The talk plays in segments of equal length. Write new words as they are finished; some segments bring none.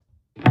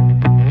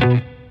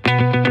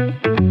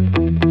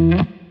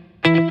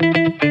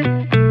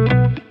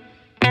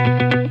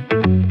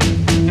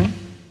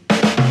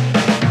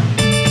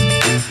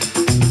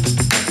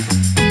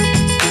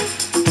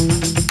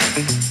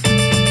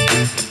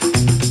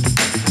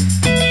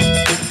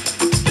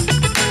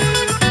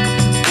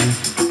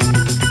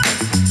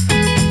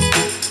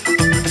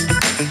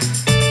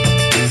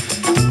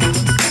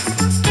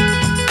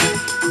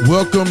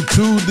Welcome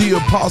to the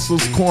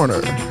Apostles'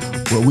 Corner,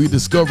 where we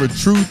discover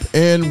truth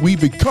and we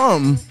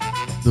become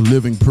the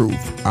living proof.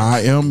 I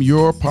am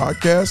your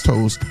podcast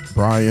host,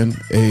 Brian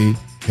A.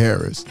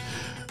 Harris.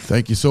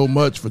 Thank you so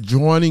much for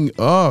joining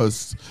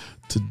us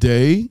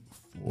today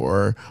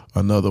for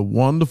another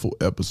wonderful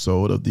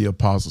episode of the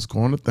Apostles'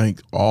 Corner.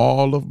 Thank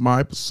all of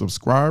my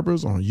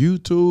subscribers on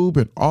YouTube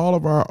and all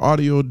of our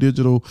audio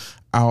digital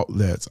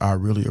outlets. I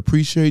really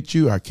appreciate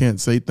you. I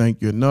can't say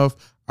thank you enough.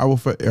 I will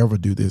forever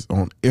do this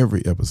on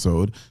every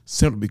episode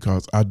simply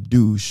because I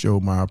do show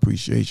my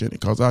appreciation,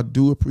 because I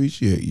do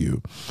appreciate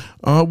you.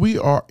 We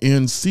are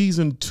in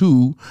season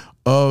 2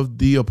 of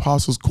the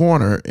Apostles'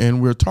 Corner,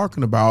 and we're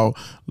talking about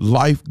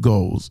life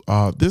goals.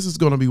 This is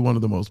going to be one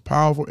of the most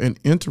powerful and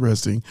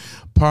interesting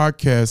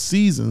podcast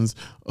seasons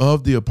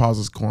of the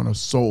Apostles' Corner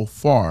so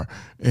far.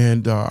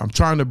 And I'm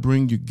trying to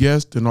bring you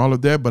guests and all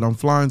of that, but I'm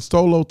flying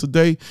solo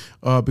today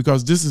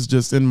because this is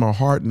just in my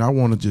heart, and I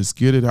want to just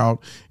get it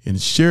out and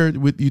share it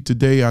with you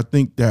today. I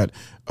think that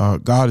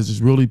God has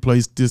just really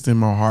placed this in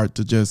my heart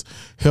to just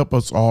help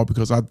us all,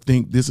 because I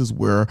think this is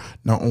where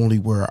not only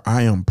where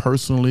I am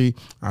personally,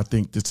 I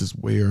think this is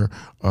where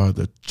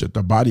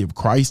the body of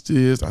Christ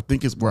is. I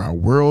think it's where our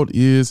world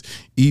is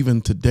even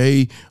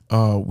today,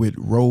 with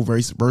Roe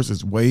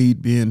versus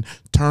Wade being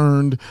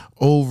turned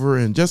over,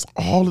 and just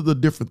all of the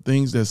different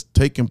things that's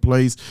taking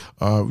place,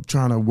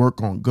 trying to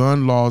work on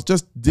gun laws,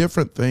 just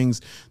different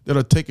things that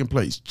are taking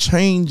place.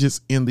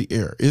 Changes in the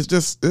air. It's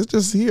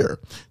just here.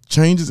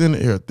 Changes in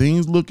the air.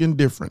 Things looking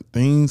different.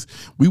 Things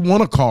we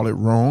want to call it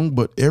wrong,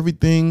 but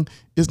everything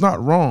is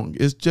not wrong.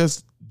 It's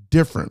just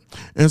different.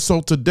 And so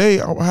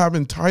today I have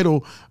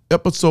entitled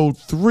episode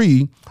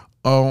 3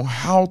 on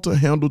how to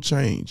handle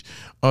change.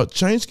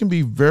 Change can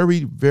be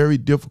very, very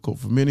difficult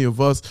for many of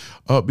us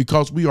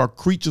because we are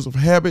creatures of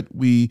habit.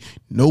 We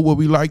know what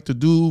we like to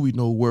do. We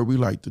know where we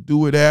like to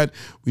do it at.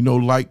 We know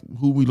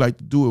who we like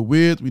to do it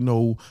with. We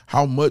know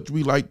how much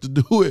we like to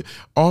do it.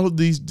 All of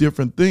these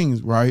different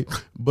things, right?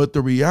 But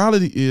the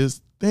reality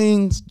is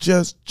things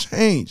just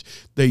change.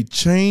 They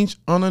change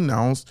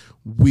unannounced.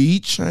 We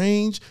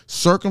change.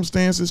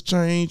 Circumstances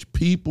change.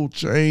 People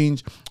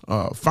change.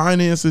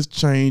 Finances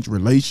change.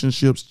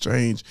 Relationships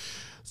change.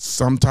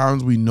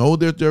 Sometimes we know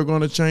that they're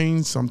going to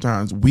change.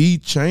 Sometimes we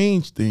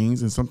change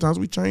things, and sometimes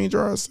we change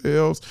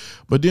ourselves.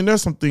 But then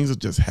there's some things that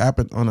just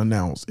happen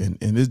unannounced, and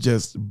it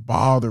just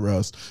bother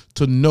us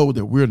to know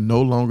that we're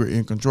no longer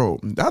in control.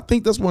 And I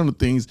think that's one of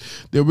the things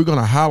that we're going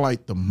to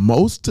highlight the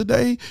most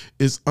today,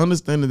 is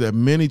understanding that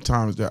many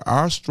times that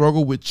our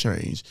struggle with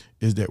change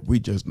is that we're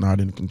just not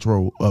in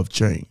control of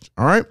change.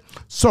 All right.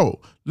 So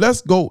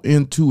let's go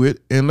into it,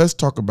 and let's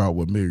talk about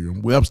what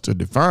Merriam-Webster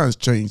defines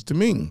change to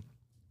mean.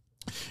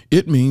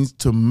 It means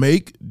to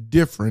make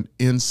different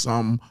in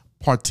some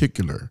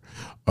particular.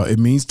 It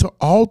means to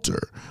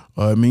alter.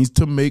 It means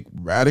to make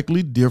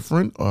radically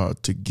different,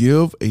 to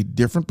give a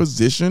different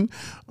position,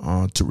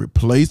 to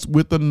replace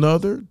with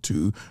another,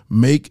 to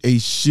make a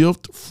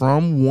shift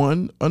from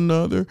one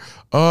another,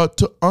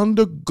 to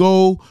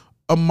undergo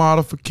a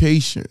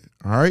modification.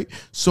 All right.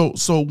 So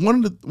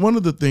one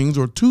of the things,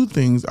 or two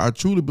things I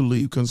truly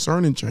believe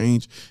concerning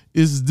change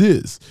is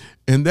this,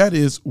 and that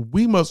is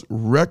we must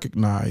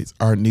recognize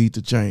our need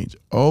to change.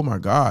 Oh my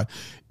God.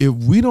 If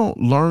we don't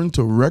learn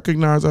to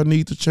recognize our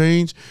need to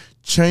change,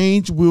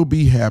 change will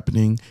be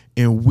happening,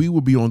 and we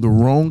will be on the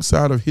wrong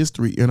side of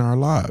history in our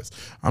lives.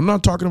 I'm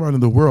not talking about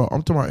in the world.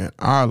 I'm talking about in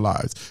our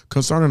lives,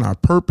 concerning our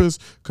purpose,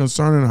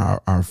 concerning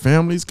our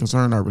families,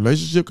 concerning our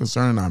relationship,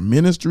 concerning our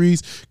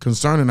ministries,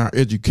 concerning our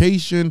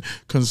education,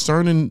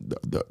 concerning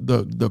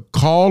the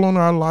call on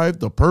our life,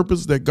 the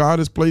purpose that God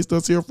has placed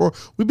us here for.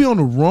 We'd be on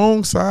the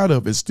wrong side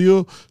of it,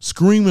 still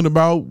screaming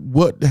about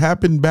what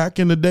happened back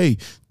in the day,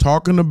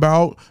 talking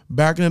about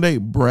back in the day,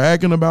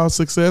 bragging about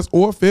success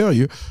or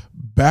failure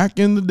back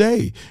in the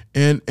day.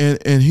 And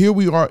here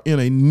we are in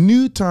a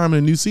new time, in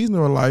a new season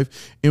of our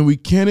life, and we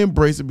can't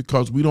embrace it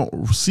because we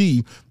don't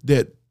see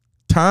that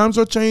times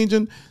are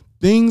changing,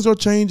 things are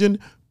changing,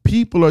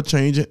 people are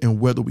changing, and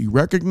whether we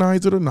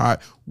recognize it or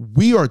not,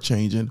 we are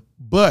changing.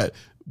 But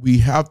we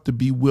have to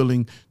be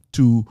willing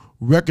to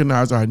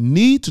recognize our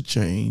need to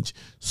change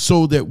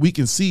so that we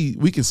can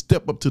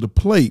step up to the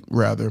plate,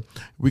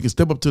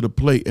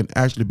 and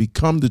actually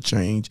become the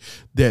change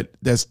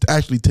that's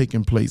actually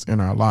taking place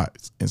in our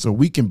lives. And so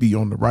we can be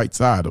on the right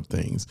side of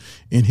things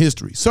in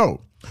history.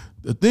 So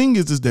the thing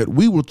is that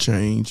we will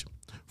change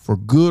for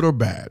good or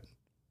bad,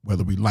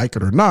 whether we like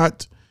it or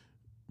not,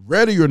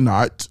 ready or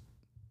not,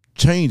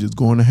 change is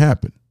going to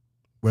happen.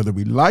 Whether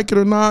we like it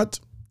or not,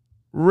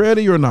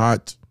 ready or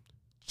not,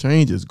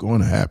 change is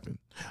going to happen.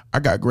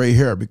 I got gray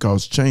hair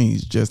because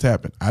change just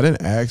happened. I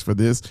didn't ask for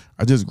this.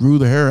 I just grew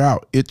the hair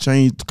out. It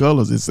changed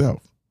colors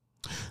itself.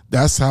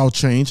 That's how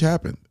change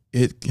happened.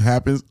 It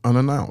happens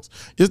unannounced.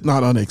 It's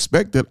not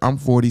unexpected. I'm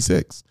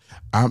 46.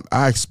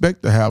 I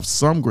expect to have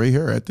some gray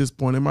hair at this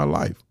point in my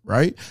life,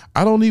 right?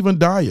 I don't even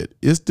dye it.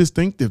 It's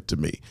distinctive to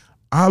me.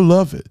 I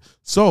love it.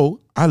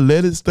 So I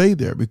let it stay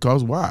there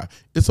because why?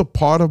 It's a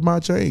part of my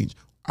change.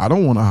 I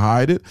don't want to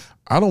hide it.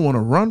 I don't want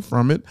to run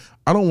from it.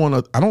 I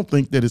don't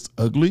think that it's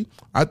ugly.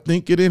 I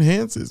think it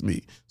enhances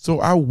me. So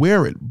I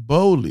wear it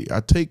boldly. I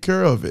take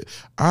care of it.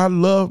 I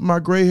love my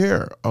gray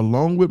hair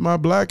along with my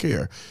black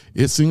hair.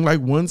 It seems like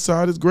one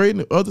side is gray and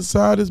the other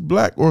side is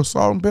black or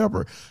salt and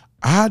pepper.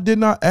 I did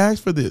not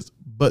ask for this,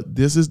 but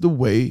this is the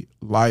way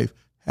life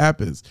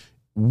happens.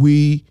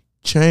 We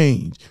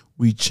change.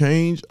 We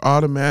change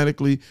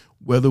automatically,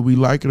 whether we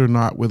like it or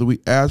not, whether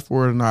we ask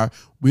for it or not.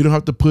 We don't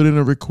have to put in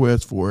a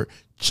request for it.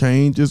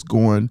 Change is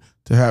going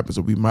to happen.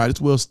 So we might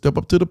as well step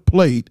up to the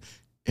plate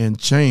and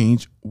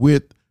change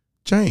with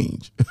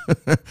change.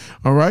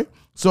 All right.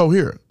 So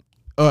here,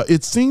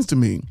 it seems to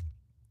me,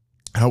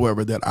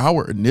 however, that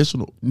our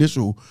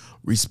initial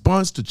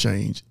response to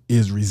change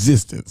is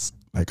resistance.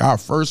 Like our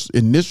first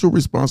initial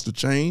response to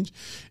change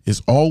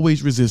is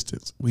always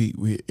resistance. We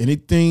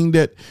anything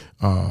that's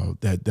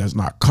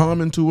not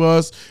common to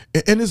us,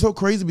 and it's so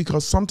crazy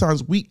because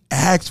sometimes we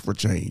ask for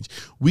change,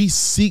 we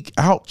seek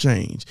out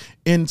change,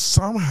 and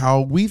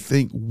somehow we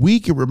think we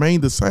can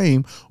remain the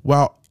same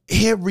while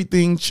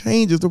everything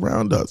changes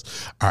around us.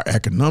 Our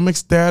economic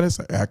status,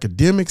 our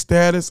academic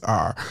status,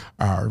 our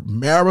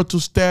marital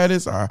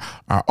status, our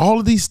all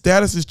of these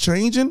status is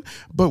changing,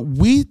 but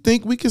we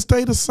think we can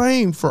stay the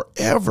same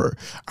forever.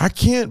 I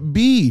can't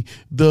be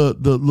the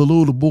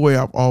little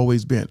boy I've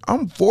always been.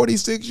 I'm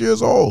 46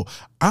 years old.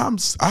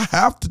 I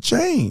have to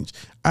change.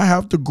 I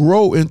have to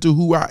grow into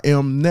who I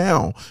am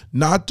now,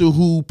 not to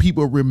who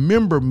people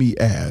remember me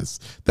as.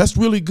 That's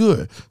really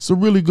good. It's a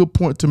really good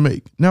point to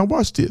make. Now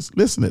watch this.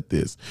 Listen at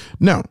this.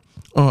 Now,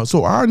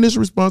 so our initial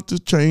response to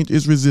change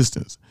is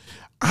resistance.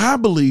 I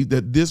believe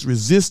that this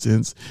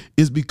resistance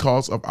is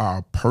because of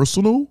our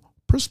personal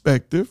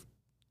perspective,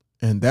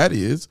 and that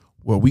is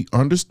what we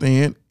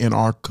understand and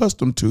are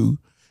accustomed to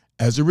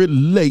as it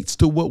relates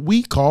to what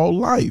we call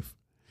life.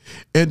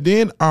 And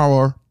then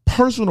our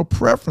personal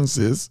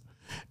preferences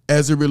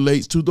as it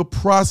relates to the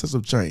process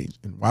of change.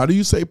 And why do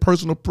you say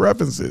personal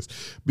preferences?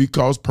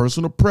 Because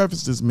personal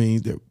preferences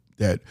means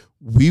that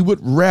we would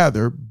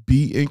rather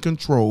be in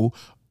control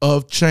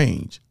of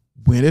change.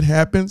 When it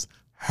happens,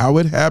 how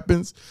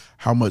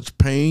much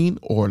pain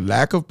or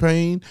lack of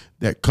pain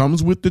that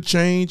comes with the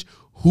change,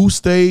 who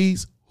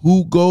stays,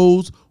 who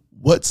goes,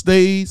 what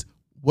stays,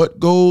 what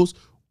goes.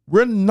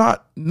 We're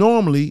not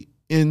normally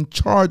in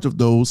charge of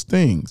those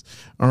things.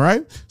 All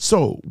right.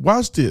 So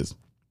watch this.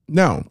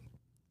 Now,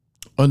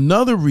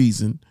 another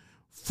reason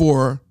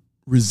for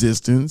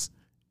resistance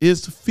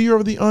is the fear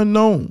of the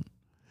unknown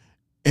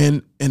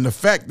and the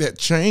fact that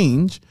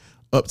change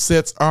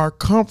upsets our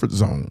comfort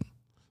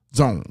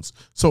zones.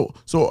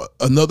 So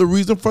another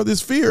reason for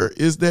this fear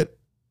is that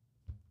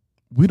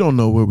we don't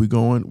know where we're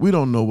going. We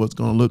don't know what's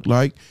going to look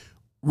like.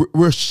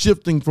 We're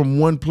shifting from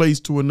one place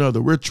to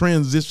another. We're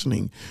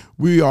transitioning.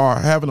 We are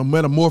having a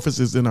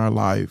metamorphosis in our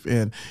life,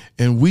 and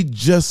we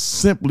just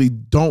simply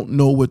don't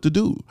know what to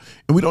do.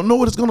 And we don't know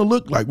what it's going to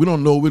look like. We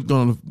don't know if we're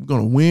going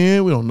to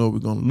win. We don't know if we're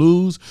going to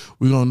lose.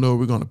 We don't know if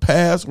we're going to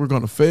pass. We're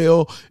going to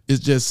fail.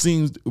 It just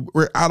seems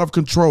we're out of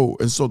control.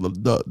 And so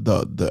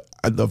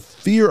the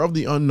fear of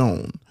the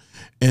unknown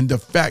and the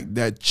fact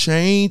that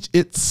change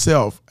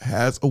itself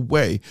has a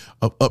way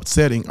of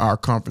upsetting our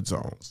comfort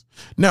zones.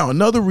 Now,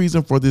 another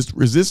reason for this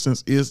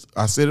resistance is,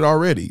 I said it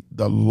already,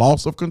 the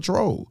loss of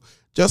control,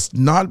 just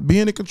not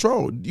being in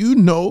control. You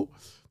know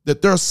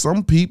that there are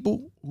some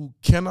people who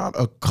cannot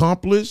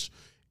accomplish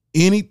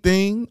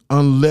anything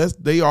unless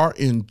they are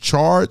in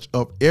charge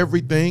of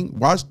everything.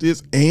 Watch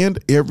this, and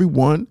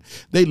everyone.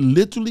 They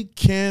literally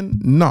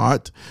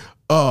cannot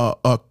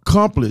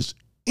accomplish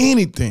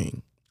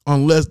anything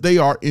unless they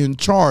are in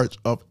charge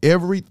of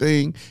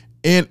everything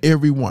and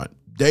everyone.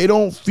 They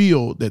don't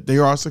feel that they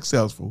are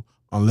successful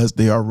unless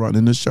they are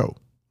running the show.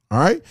 All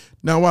right.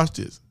 Now watch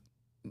this.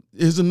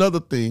 Here's another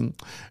thing,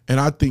 and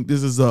I think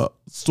this is a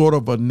sort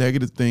of a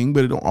negative thing,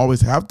 but it don't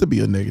always have to be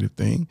a negative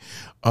thing.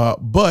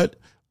 But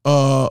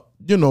I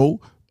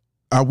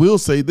will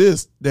say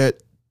this,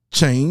 that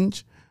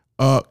change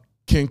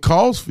can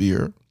cause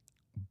fear,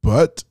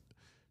 but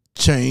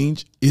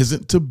change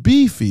isn't to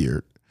be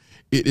feared.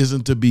 It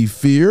isn't to be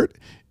feared.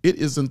 It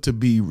isn't to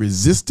be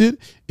resisted.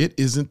 It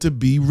isn't to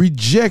be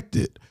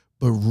rejected,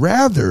 but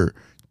rather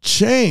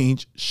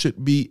change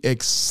should be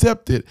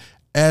accepted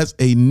as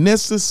a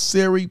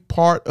necessary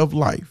part of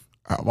life.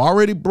 I've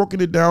already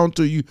broken it down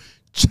to you.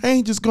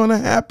 Change is going to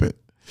happen.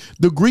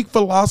 The Greek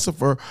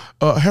philosopher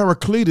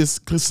Heraclitus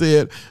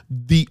said,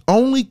 the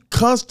only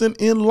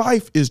constant in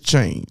life is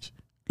change.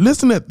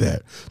 Listen at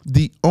that.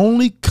 The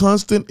only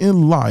constant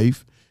in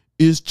life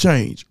is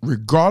change.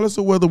 Regardless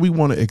of whether we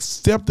want to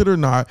accept it or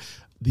not,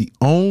 the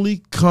only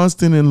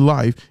constant in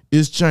life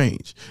is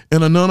change.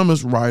 An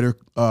anonymous writer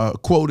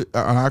quoted,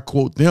 and I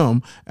quote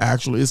them,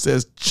 actually, it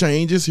says,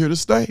 change is here to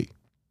stay.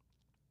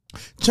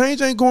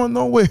 Change ain't going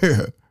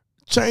nowhere.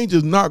 Change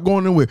is not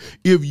going nowhere.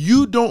 If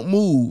you don't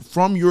move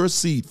from your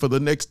seat for the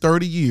next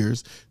 30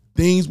 years,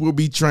 things will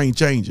be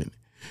changing.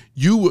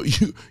 You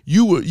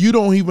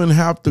don't even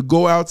have to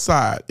go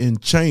outside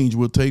and change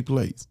will take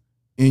place.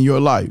 in your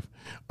life.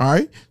 All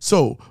right.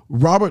 So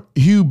Robert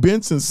Hugh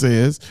Benson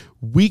says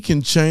we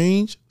can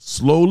change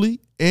slowly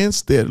and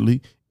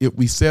steadily if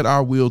we set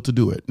our will to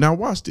do it. Now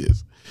watch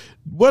this.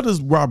 What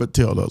does Robert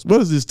tell us?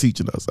 What is this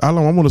teaching us? I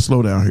want to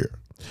slow down here.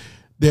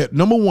 That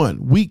number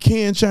one, we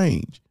can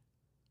change.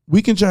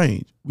 We can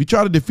change. We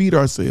try to defeat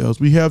ourselves.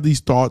 We have these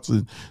thoughts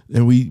and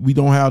we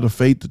don't have the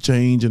faith to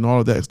change and all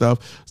of that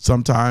stuff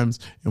sometimes,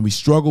 and we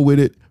struggle with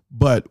it,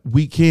 but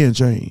we can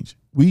change.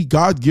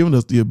 God's given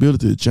us the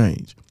ability to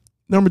change.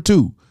 Number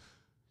two,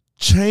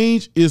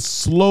 change is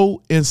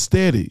slow and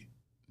steady,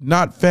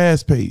 not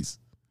fast paced.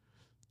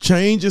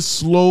 Change is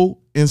slow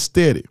and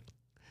steady.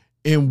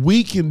 And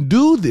we can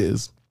do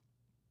this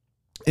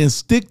and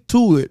stick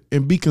to it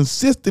and be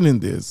consistent in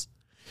this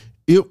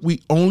if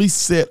we only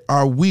set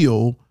our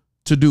will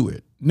to do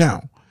it.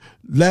 Now,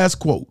 last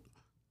quote.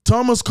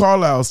 Thomas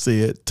Carlyle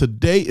said,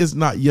 "Today is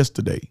not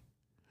yesterday.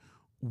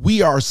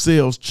 We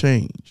ourselves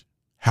change.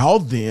 How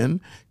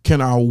then can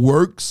our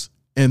works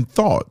and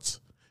thoughts,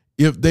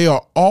 if they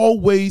are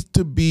always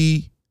to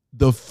be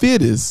the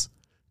fittest,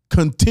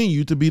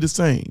 continue to be the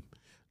same?"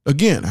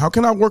 Again, how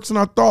can our works and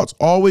our thoughts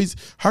always,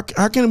 how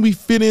can we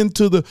fit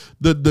into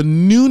the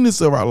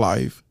newness of our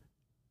life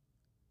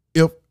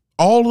if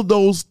all of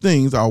those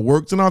things, our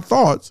works and our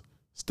thoughts,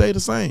 stay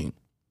the same?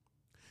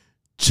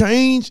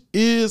 Change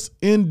is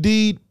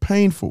indeed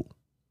painful,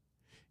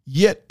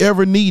 yet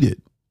ever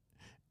needed.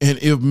 And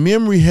if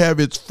memory have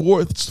its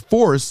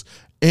force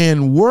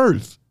and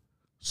worth,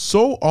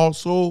 so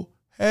also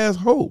has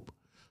hope.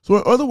 So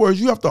in other words,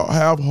 you have to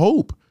have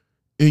hope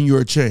in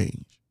your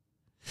change.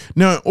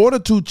 Now, in order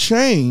to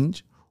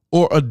change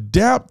or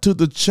adapt to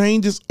the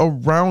changes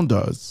around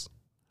us,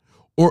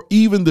 or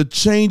even the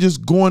changes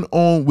going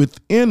on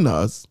within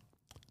us,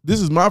 this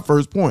is my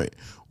first point.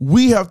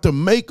 We have to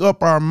make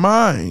up our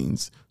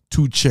minds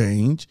to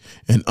change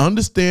and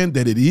understand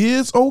that it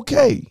is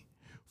okay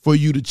for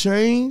you to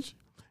change,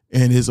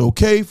 and it's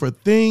okay for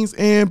things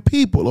and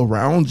people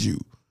around you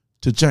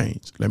to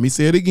change. Let me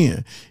say it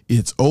again.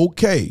 It's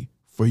okay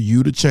for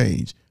you to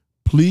change.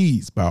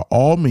 Please, by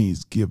all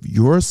means, give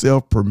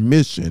yourself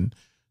permission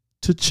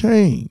to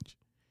change.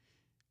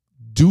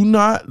 Do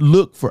not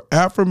look for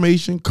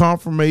affirmation,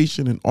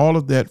 confirmation, and all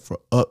of that for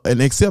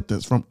an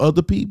acceptance from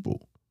other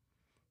people.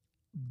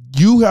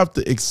 You have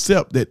to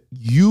accept that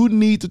you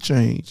need to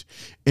change,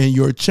 and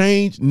your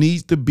change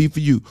needs to be for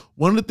you.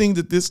 One of the things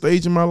at this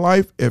stage in my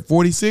life at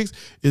 46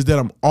 is that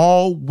I'm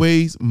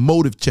always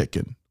motive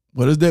checking.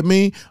 What does that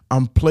mean?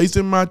 I'm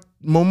placing my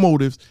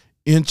motives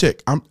in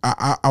check. I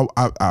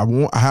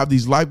have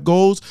these life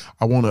goals.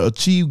 I want to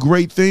achieve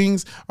great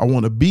things. I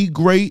want to be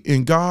great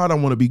in God. I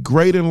want to be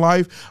great in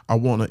life. I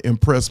want to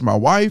impress my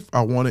wife.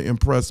 I want to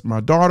impress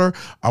my daughter.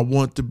 I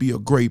want to be a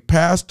great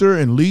pastor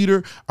and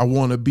leader. I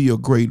want to be a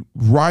great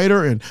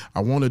writer, and I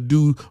want to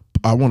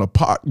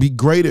be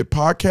great at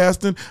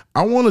podcasting.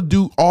 I want to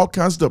do all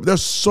kinds of stuff.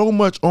 There's so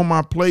much on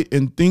my plate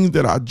and things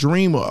that I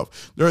dream of.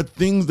 There are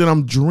things that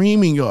I'm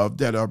dreaming of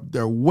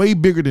they're way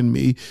bigger than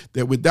me,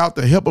 that without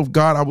the help of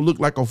God, I would look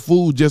like a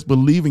fool just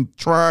believing,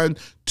 trying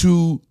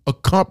to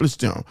accomplish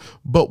them.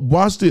 But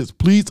watch this.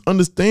 Please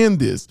understand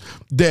this,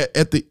 that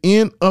at the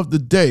end of the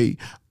day,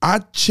 I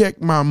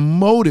check my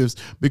motives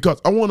because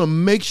I want to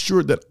make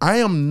sure that I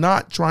am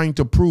not trying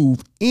to prove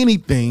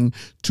anything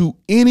to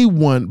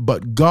anyone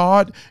but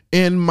God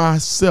and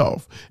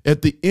myself.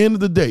 At the end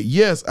of the day,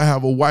 yes, I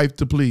have a wife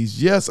to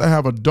please. Yes, I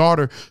have a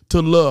daughter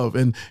to love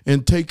and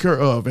take care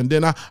of. And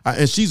then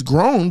and she's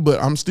grown,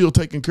 but I'm still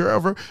taking care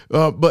of her.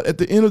 But at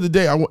the end of the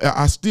day,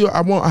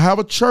 I have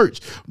a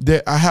church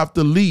that I have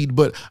to lead,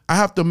 but I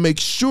have to make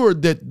sure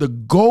that the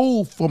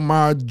goal for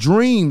my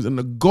dreams and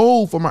the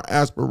goal for my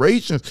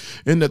aspirations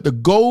and that the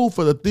goal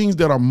for the things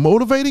that are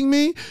motivating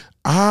me,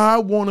 I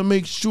want to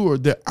make sure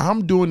that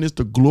I'm doing this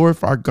to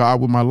glorify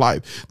God with my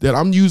life, that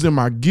I'm using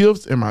my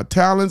gifts and my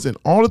talents and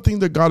all the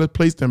things that God has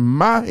placed in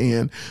my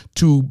hand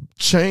to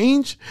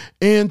change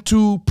and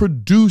to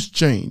produce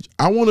change.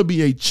 I want to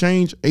be a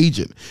change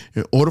agent.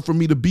 In order for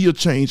me to be a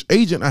change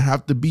agent, I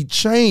have to be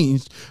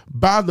changed in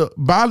the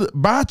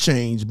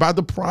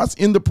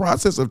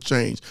process of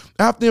change.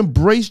 I have to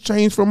embrace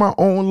change for my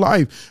own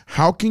life.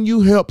 How can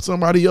you help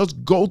somebody else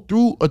go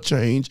through a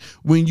change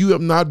when you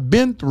have not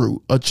been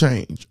through a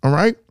change? All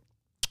right.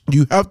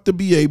 You have to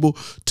be able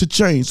to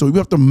change. So we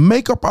have to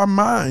make up our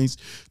minds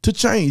to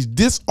change.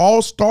 This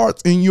all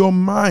starts in your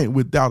mind.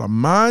 Without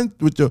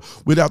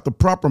the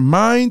proper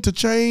mind to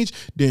change,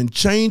 then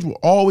change will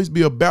always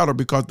be a battle,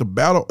 because the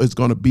battle is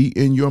going to be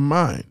in your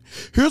mind.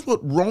 Here's what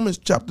Romans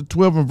chapter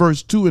 12 and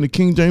verse 2 in the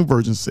King James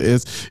Version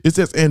says. It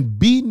says, "And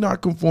be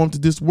not conformed to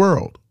this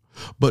world,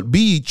 but be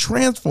ye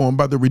transformed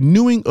by the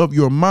renewing of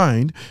your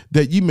mind,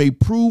 that ye may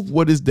prove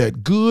what is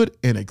that good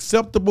and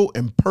acceptable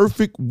and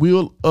perfect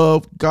will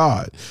of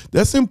God."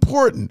 That's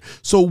important.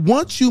 So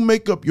once you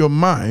make up your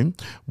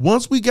mind,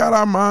 once we got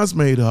our minds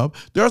made up,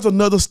 there's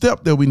another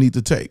step that we need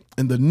to take.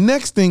 And the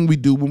next thing we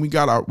do when we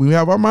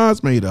have our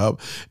minds made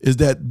up is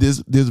that this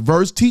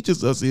verse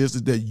teaches us is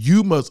that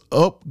you must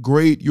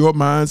upgrade your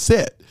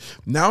mindset.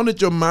 Now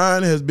that your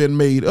mind has been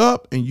made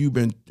up and you've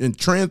been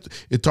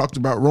it talks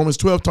about Romans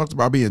 12 talks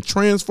about being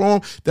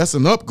transformed. That's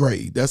an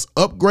upgrade. That's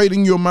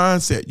upgrading your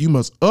mindset. You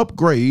must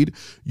upgrade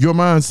your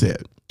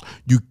mindset.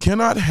 You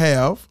cannot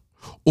have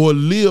or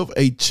live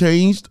a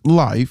changed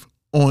life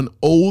on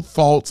old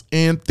thoughts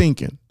and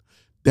thinking.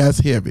 That's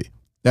heavy.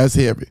 That's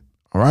heavy.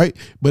 All right.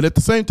 But at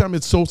the same time,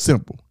 it's so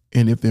simple.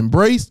 And if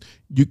embraced,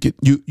 you'll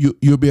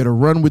be able to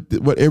run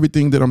with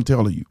everything that I'm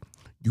telling you.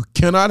 You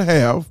cannot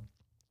have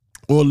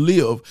or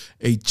live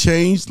a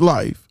changed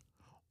life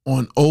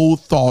on old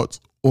thoughts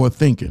or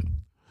thinking.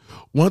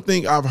 One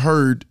thing I've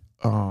heard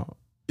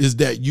is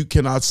that you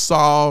cannot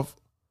solve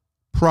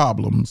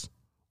problems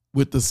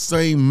with the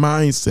same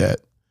mindset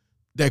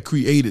that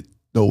created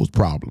those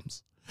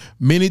problems.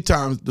 Many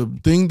times the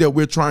thing that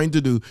we're trying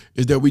to do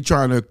is that we're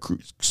trying to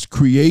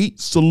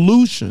create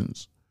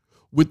solutions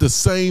with the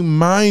same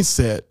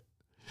mindset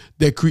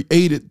that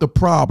created the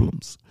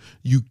problems.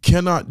 You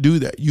cannot do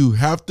that. You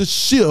have to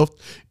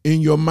shift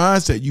in your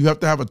mindset. You have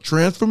to have a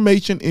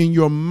transformation in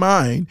your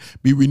mind,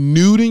 be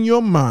renewed in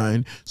your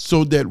mind,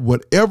 so that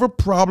whatever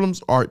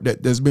problems are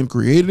that's been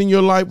created in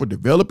your life or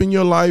developed in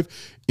your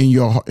life, in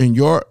your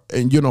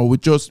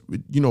with just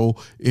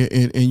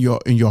in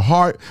your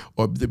heart,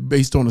 or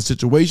based on a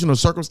situation or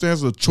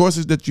circumstances or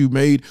choices that you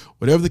made,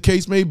 whatever the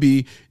case may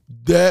be,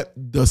 that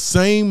the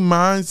same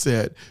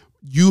mindset,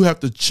 you have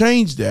to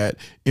change that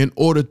in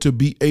order to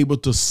be able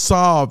to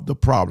solve the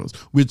problems,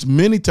 which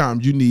many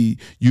times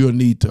you'll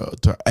need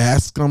to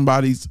ask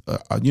somebody's,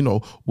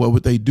 what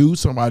would they do?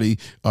 Somebody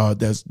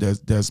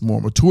that's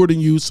more mature than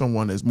you,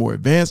 someone that's more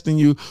advanced than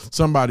you,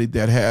 somebody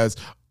that has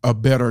a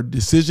better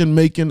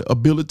decision-making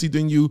ability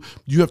than you.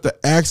 You have to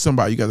ask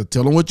somebody. You got to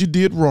tell them what you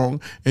did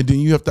wrong, and then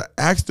you have to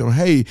ask them,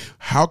 hey,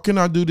 how can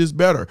I do this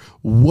better?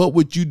 What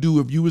would you do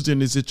if you was in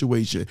this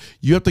situation?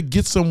 You have to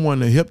get someone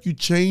to help you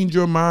change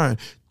your mind,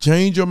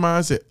 change your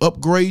mindset,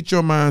 upgrade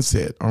your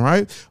mindset, all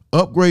right?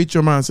 Upgrade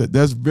your mindset.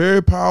 That's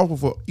very powerful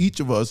for each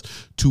of us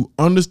to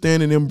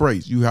understand and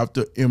embrace. You have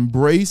to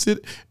embrace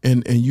it,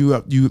 and you're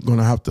going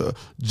to have to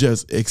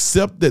just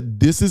accept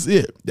that this is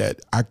it, that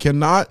I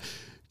cannot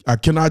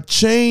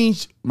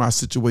change my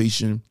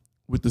situation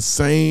with the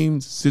same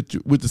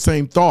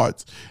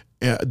thoughts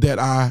that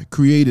I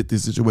created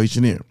this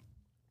situation in.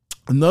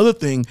 Another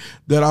thing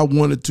that I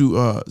wanted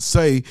to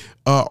say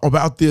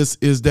about this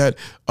is that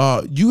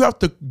you have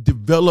to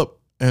develop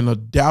an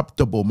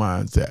adaptable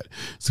mindset.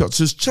 So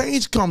since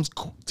change comes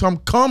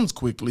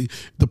quickly,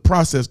 the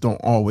process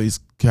don't always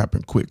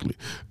happen quickly.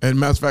 And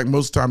matter of fact,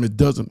 most of the time it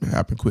doesn't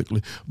happen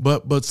quickly.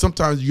 But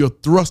sometimes you're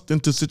thrust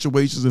into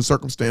situations and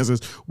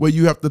circumstances where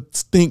you have to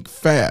think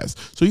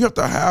fast. So you have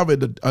to have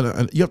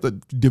you have to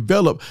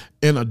develop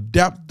an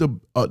adaptable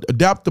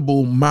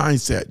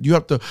mindset. You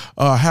have to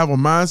have a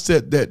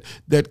mindset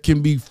that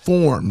can be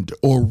formed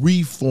or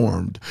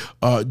reformed.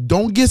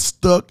 Don't get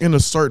stuck in a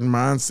certain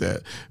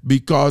mindset,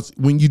 because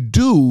when you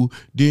do,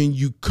 then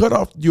you cut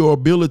off your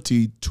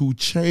ability to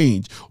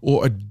change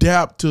or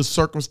adapt to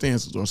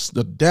circumstances, or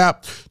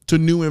adapt to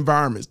new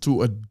environments,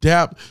 to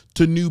adapt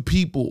to new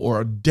people,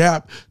 or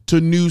adapt to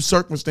new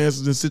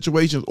circumstances and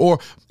situations, or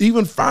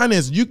even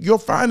finances. Your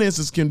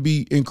finances can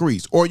be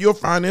increased, or your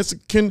finances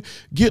can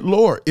get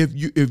lower. If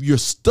you're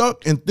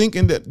stuck in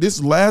thinking that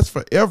this lasts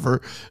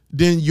forever,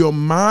 then your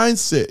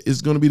mindset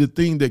is going to be the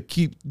thing that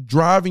keeps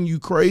driving you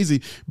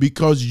crazy,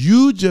 because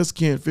you just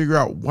can't figure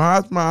out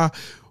why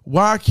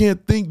I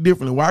can't think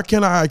differently. Why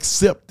can't I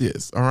accept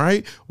this? All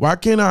right. Why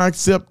can't I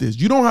accept this?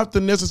 You don't have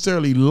to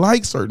necessarily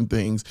like certain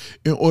things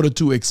in order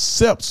to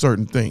accept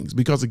certain things,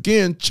 because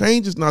again,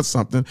 change is not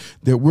something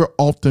that we're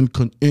often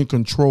in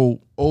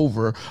control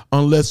over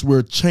unless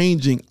we're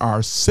changing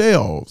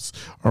ourselves.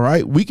 All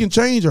right. We can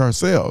change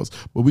ourselves,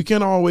 but we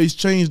can't always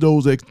change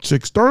those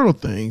external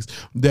things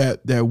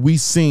that we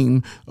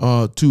seem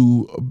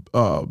to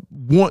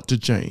want to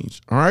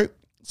change. All right.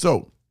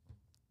 So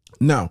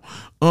now,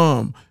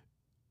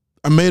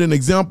 I made an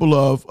example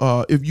of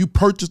if you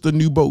purchased a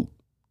new boat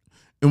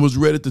and was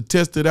ready to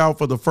test it out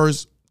for the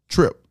first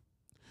trip,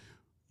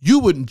 you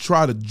wouldn't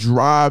try to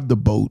drive the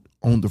boat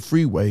on the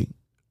freeway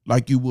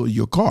like you would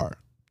your car.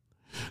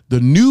 The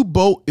new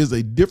boat is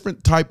a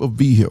different type of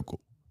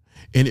vehicle,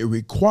 and it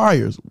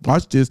requires,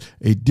 watch this,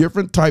 a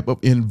different type of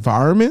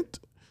environment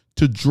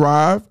to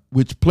drive,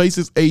 which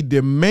places a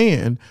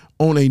demand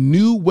on a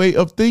new way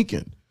of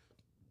thinking.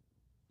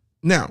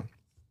 Now,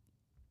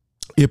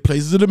 it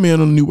places a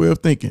demand on a new way of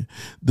thinking.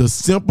 The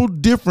simple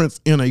difference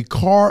in a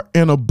car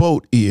and a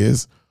boat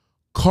is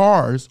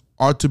cars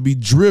are to be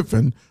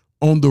driven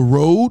on the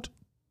road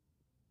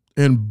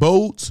and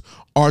boats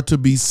are to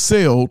be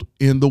sailed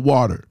in the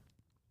water.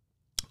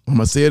 I'm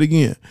going to say it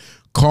again.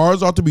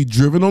 Cars are to be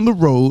driven on the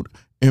road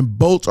and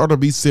boats are to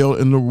be sailed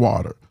in the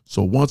water.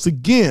 So once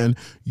again,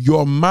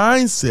 your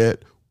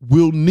mindset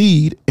will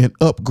need an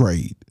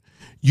upgrade.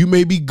 You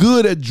may be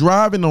good at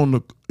driving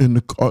on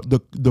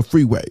the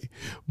freeway,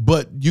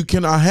 but you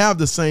cannot have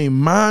the same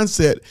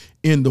mindset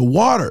in the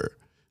water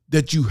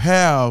that you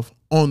have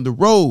on the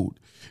road.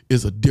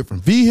 It's a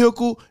different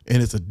vehicle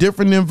and it's a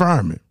different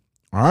environment.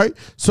 All right.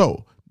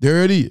 So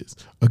There it is.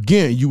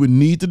 Again, you would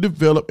need to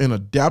develop an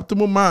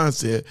adaptable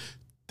mindset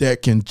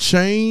that can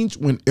change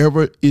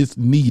whenever it's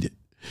needed.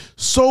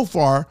 So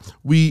far,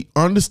 we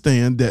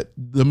understand that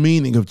the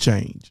meaning of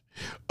change.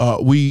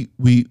 We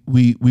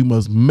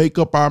must make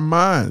up our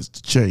minds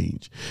to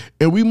change,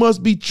 and we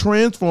must be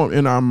transformed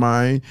in our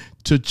mind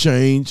to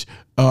change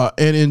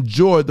and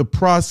enjoy the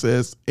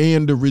process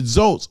and the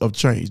results of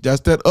change.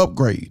 That's that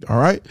upgrade. All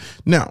right.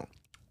 Now,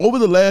 over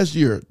the last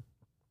year,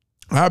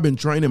 I've been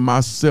training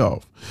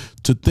myself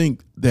to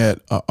think that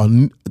a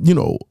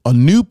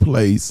new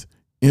place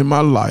in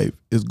my life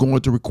is going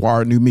to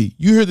require a new me.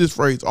 You hear this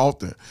phrase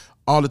often,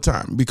 all the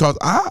time, because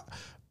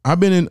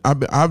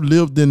I've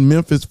lived in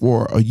Memphis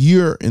for a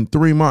year and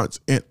 3 months,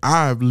 and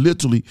I've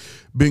literally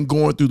been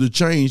going through the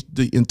change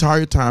the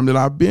entire time that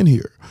I've been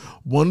here.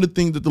 One of the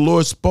things that the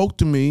Lord spoke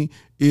to me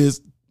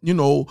is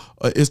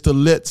to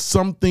let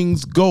some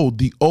things go,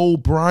 the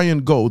old Brian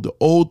go, the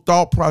old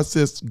thought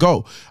process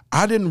go.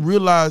 I didn't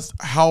realize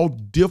how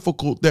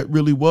difficult that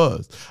really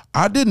was.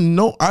 I didn't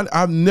know.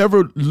 I've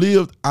never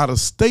lived out of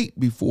state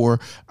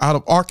before, out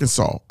of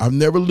Arkansas. I've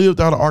never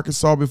lived out of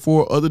Arkansas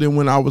before, other than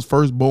when I was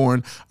first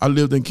born. I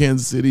lived in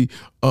Kansas City,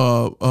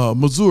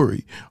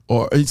 Missouri,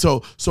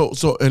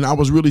 and I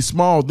was really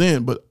small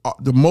then. But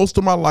the most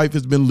of my life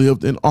has been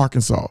lived in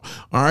Arkansas.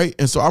 All right,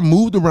 and so I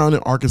moved around in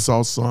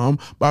Arkansas some,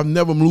 but I've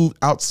never moved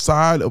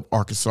outside of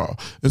Arkansas.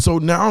 And so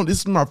now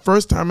this is my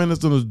first time in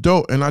as an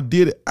adult, and I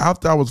did it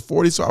after I was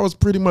 40. So I was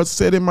pretty much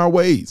set in my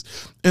ways.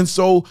 And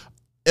so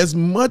as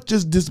much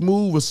as this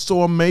move was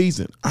so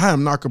amazing, I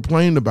am not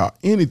complaining about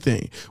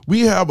anything.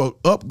 We have an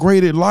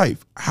upgraded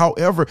life.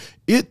 However,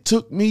 it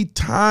took me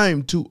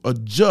time to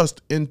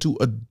adjust and to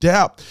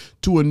adapt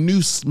to a new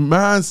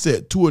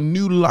mindset, to a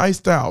new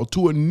lifestyle,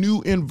 to a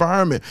new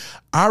environment.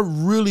 I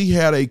really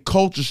had a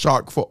culture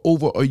shock for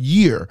over a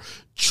year,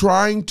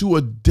 trying to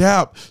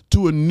adapt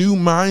to a new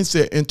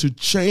mindset and to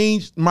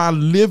change my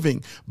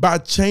living by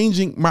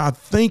changing my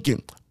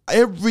thinking.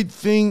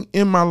 Everything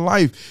in my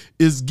life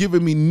is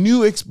giving me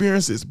new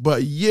experiences,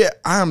 but yet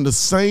I am the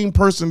same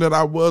person that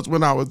I was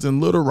when I was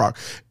in Little Rock.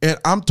 And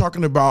I'm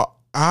talking about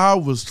I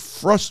was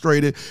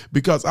frustrated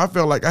because I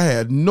felt like I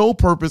had no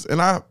purpose,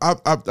 and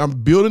I'm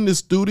building this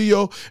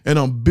studio, and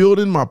I'm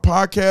building my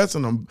podcast,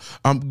 and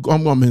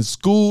I'm in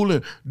school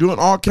and doing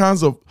all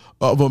kinds of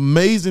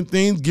amazing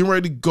things, getting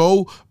ready to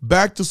go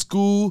back to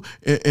school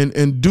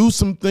and do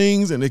some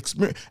things and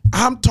experience.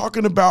 I'm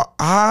talking about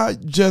I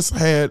just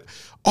had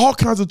all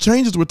kinds of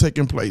changes were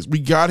taking place. We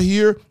got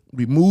here,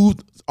 we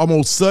moved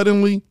almost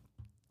suddenly.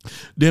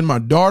 Then my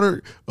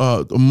daughter,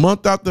 a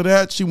month after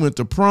that, she went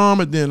to prom,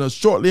 and then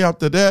shortly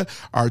after that,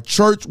 our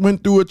church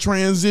went through a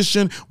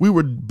transition. We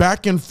were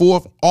back and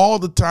forth all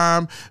the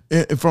time,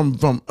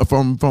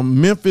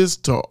 from Memphis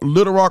to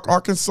Little Rock,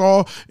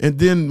 Arkansas, and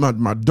then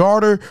my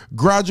daughter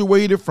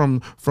graduated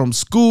from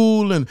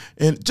school, and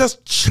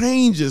just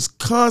changes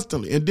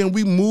constantly. And then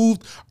we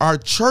moved our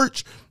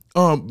church.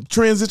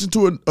 Transition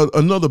to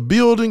another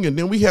building, and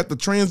then we had the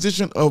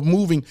transition of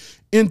moving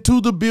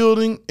into the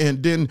building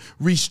and then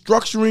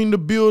restructuring the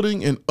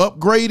building and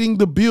upgrading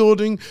the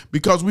building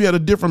because we had a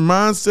different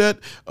mindset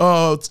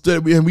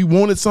and we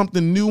wanted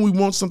something new, we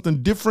want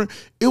something different.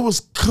 It was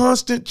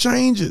constant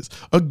changes.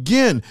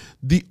 Again,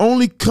 the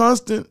only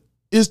constant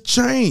is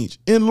change.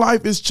 In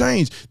life is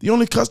change. The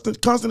only constant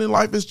in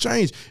life is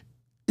change.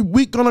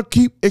 We're going to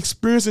keep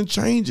experiencing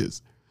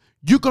changes.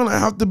 You're going to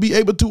have to be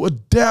able to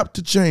adapt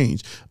to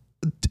change.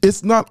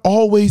 It's not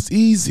always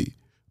easy,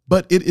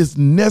 but it is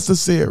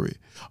necessary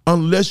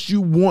unless you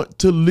want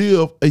to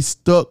live a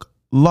stuck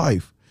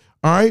life.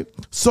 All right.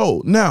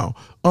 So now,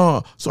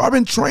 so I've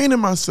been training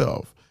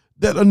myself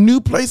that a new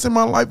place in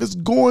my life is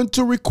going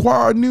to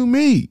require a new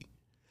me.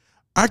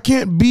 I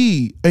can't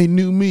be a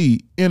new me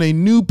in a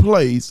new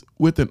place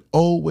with an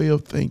old way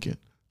of thinking.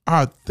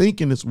 Our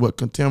thinking is what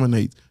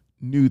contaminates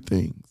new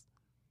things.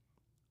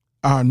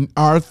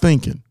 Our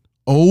thinking,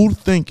 old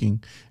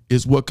thinking,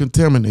 is what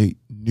contaminates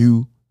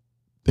new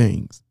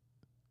things.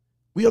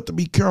 We have to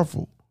be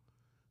careful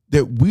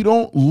that we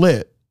don't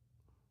let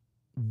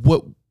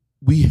what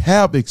we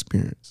have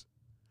experienced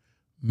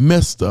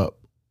mess up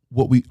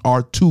what we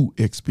are to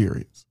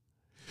experience,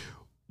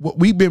 what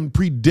we've been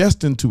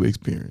predestined to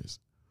experience.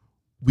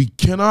 We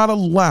cannot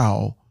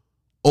allow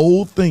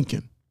old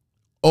thinking,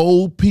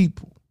 old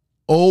people,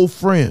 old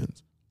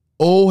friends,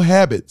 old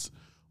habits,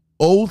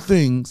 old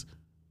things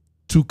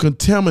to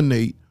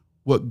contaminate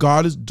what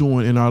God is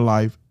doing in our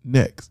life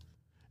next.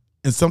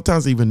 And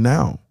sometimes even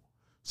now,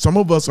 some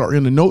of us are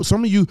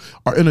some of you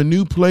are in a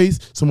new place.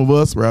 Some of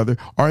us rather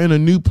are in a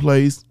new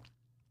place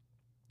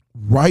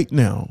right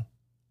now.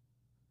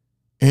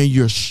 And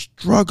you're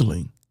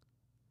struggling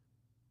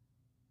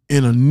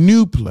in a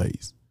new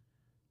place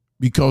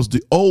because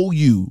the old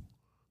you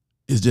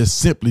is just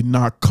simply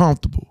not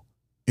comfortable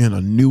in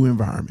a new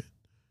environment.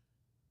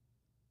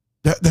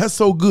 That's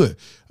so good.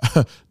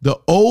 The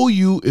old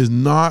you is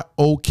not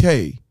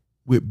okay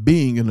with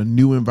being in a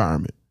new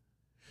environment.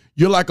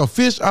 You're like a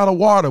fish out of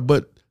water,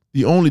 but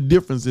the only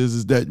difference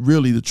is that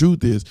really the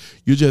truth is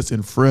you're just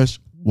in fresh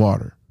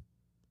water.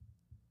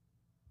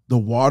 The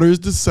water is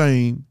the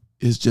same,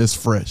 it's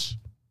just fresh.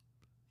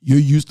 You're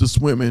used to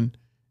swimming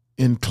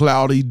in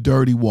cloudy,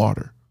 dirty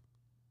water.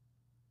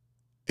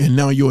 And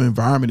now your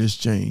environment has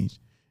changed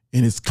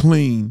and it's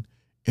clean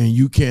and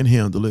you can't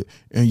handle it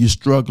and you're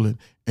struggling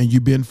and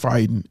you've been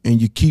fighting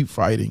and you keep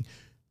fighting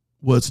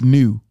what's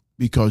new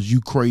because you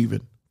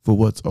craving for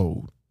what's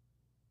old.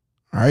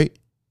 All right?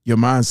 Your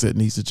mindset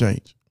needs to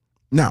change.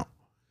 Now,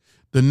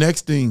 the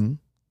next thing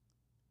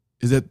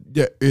is that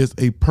there is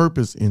a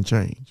purpose in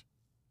change.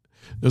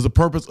 There's a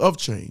purpose of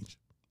change.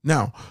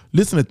 Now,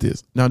 listen to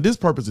this. Now, this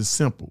purpose is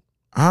simple.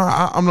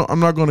 I'm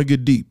not going to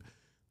get deep.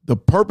 The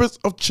purpose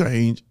of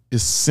change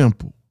is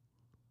simple.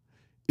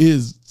 It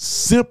is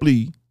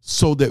simply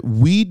so that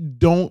we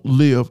don't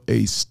live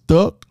a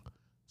stuck,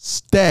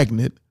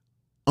 stagnant,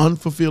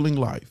 unfulfilling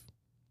life.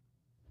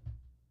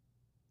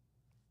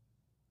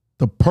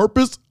 The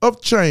purpose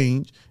of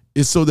change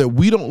is so that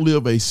we don't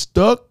live a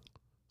stuck,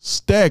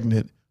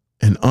 stagnant,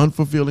 and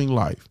unfulfilling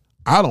life.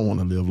 I don't want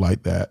to live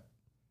like that.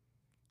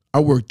 I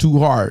work too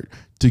hard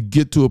to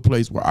get to a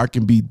place where I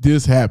can be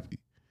this happy.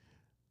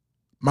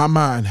 My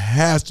mind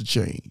has to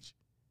change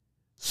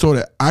so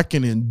that I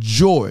can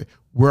enjoy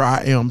where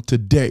I am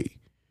today,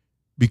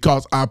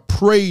 because I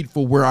prayed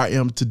for where I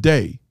am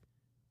today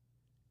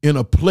in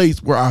a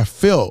place where I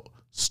felt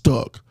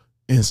stuck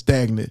and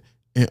stagnant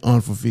and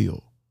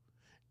unfulfilled.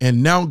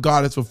 And now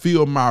God has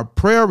fulfilled my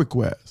prayer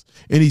request,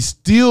 and he's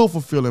still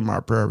fulfilling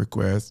my prayer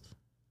request.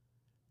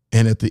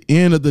 And at the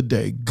end of the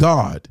day,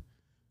 God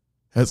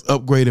has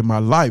upgraded my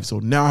life. So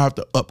now I have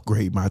to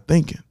upgrade my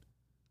thinking.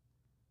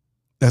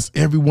 That's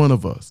every one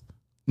of us.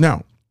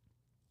 Now,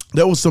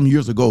 that was some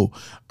years ago.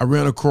 I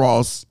ran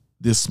across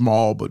this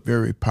small but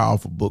very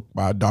powerful book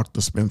by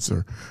Dr.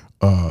 Spencer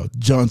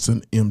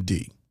Johnson,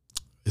 MD.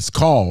 It's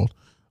called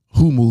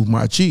Who Moved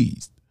My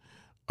Cheese?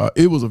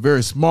 It was a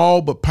very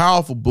small but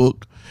powerful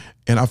book,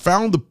 and I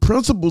found the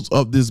principles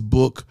of this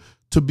book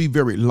to be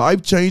very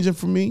life-changing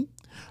for me.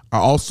 I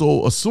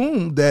also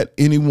assumed that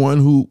anyone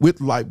who with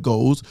life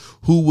goals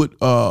who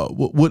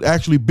would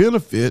actually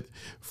benefit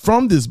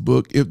from this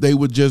book if they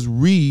would just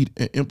read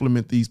and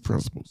implement these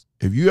principles.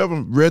 If you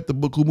haven't read the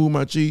book Who Moved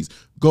My Cheese,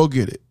 go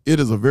get it.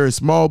 It is a very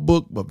small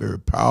book, but very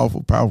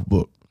powerful, powerful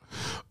book.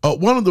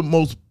 One of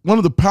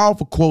the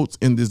powerful quotes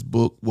in this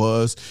book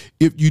was,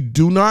 "If you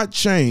do not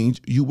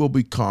change, you will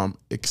become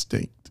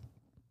extinct."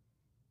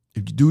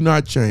 If you do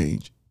not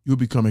change, you'll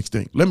become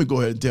extinct. Let me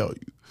go ahead and tell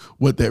you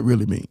what that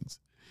really means.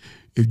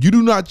 If you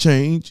do not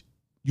change,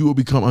 you will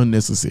become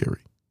unnecessary.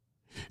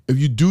 If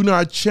you do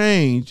not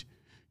change,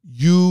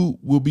 you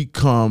will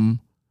become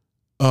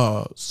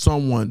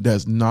someone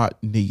that's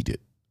not needed.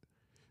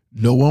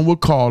 No one will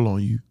call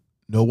on you.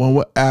 No one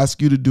will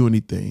ask you to do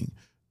anything.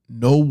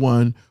 No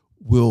one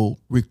will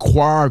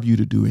require you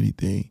to do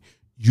anything.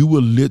 You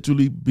will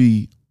literally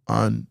be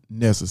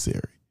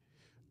unnecessary.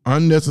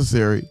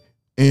 Unnecessary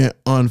and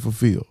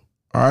unfulfilled.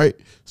 All right?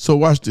 So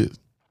watch this.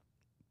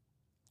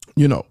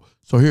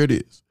 So here it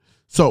is.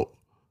 So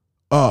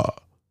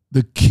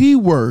the key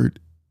word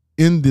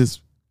in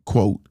this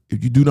quote,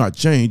 if you do not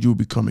change, you will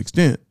become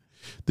extinct.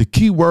 The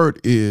key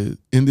word in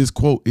this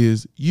quote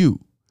is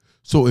you.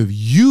 So if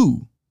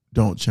you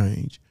don't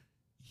change,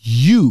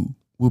 you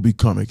will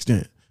become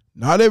extinct.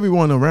 Not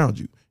everyone around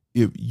you.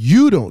 If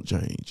you don't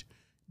change,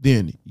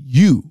 then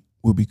you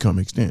will become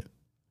extinct.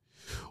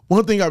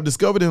 One thing I've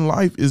discovered in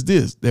life is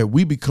this, that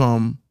we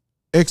become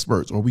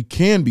experts, or we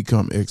can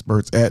become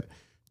experts at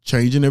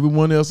changing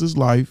everyone else's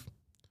life,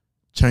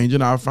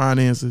 changing our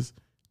finances,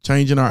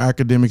 changing our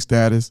academic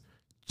status,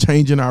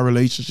 changing our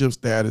relationship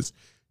status,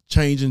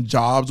 changing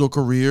jobs or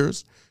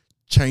careers,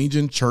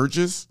 changing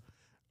churches,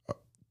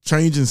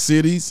 changing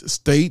cities,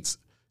 states,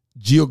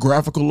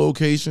 geographical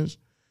locations,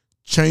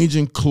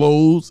 changing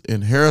clothes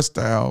and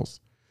hairstyles.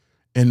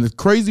 And the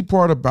crazy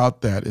part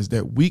about that is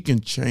that we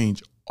can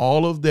change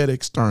all of that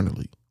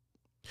externally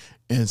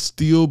and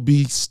still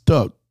be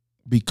stuck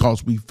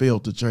because we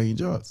failed to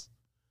change us.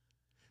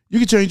 You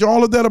can change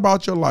all of that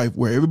about your life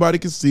where everybody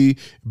can see,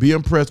 be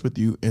impressed with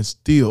you, and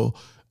still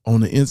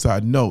on the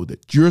inside know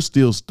that you're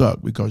still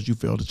stuck because you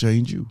failed to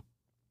change you.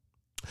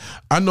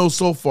 I know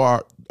so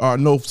far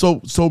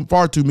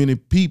too many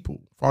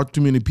people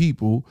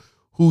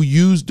who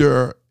use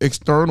their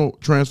external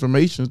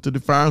transformations to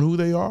define who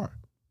they are,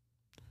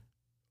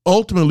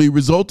 ultimately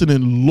resulting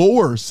in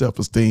lower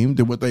self-esteem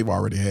than what they've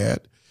already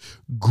had,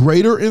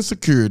 greater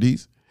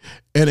insecurities,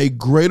 and a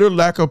greater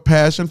lack of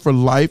passion for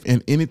life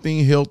and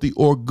anything healthy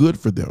or good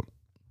for them.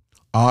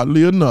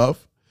 Oddly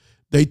enough,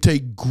 they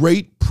take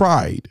great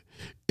pride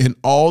in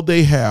all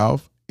they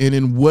have and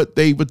in what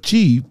they've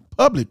achieved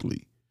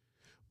publicly,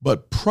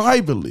 but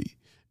privately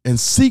and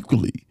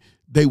secretly,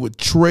 they would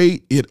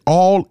trade it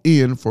all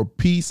in for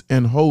peace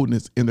and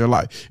wholeness in their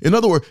life. In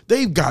other words,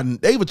 they've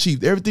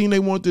achieved everything they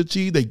wanted to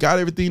achieve. They got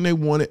everything they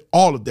wanted,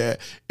 all of that,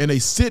 and they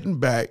sitting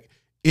back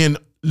and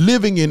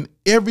living in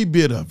every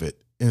bit of it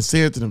and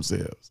saying to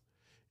themselves,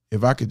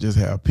 if I could just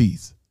have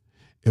peace,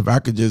 if I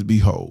could just be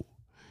whole,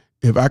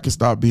 if I could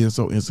stop being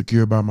so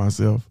insecure about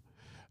myself,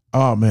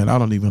 oh man, I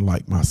don't even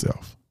like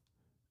myself.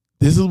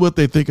 This is what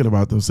they're thinking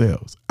about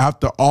themselves.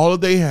 After all that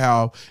they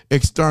have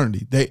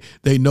externally,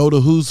 they know the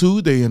who's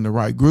who, they in the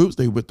right groups,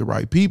 they with the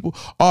right people,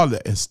 all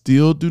that, and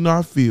still do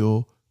not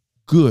feel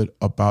good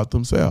about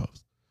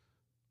themselves.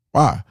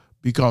 Why?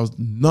 Because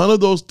none of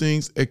those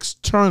things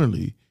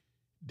externally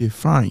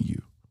define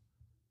you.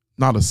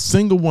 Not a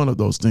single one of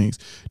those things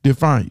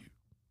define you.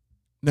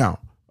 Now,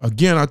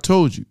 again, I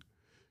told you,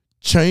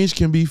 change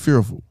can be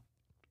fearful.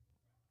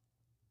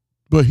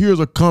 But here's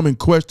a common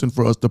question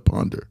for us to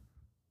ponder.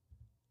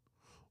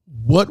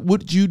 What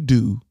would you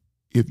do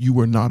if you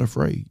were not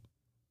afraid?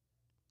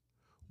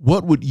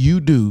 What would you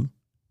do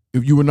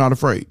if you were not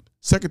afraid?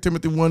 2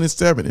 Timothy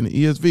 1:7 in the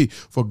ESV.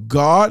 For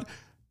God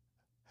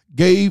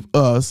gave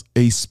us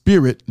a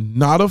spirit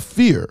not of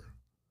fear,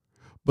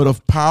 but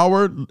of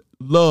power,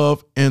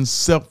 love, and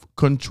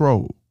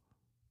self-control.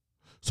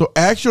 So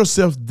ask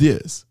yourself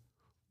this.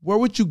 Where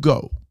would you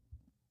go?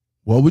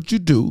 What would you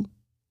do?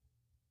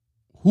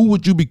 Who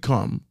would you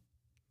become?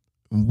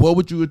 And what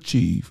would you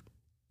achieve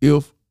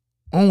if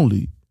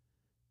only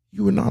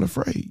you were not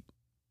afraid?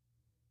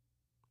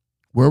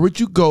 Where would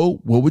you go?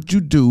 What would you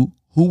do?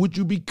 Who would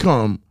you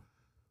become?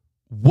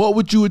 What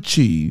would you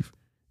achieve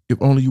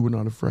if only you were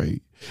not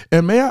afraid?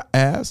 And may I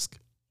ask,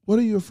 what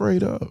are you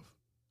afraid of?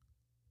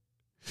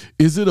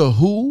 Is it a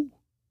who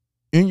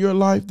in your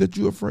life that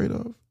you're afraid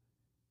of?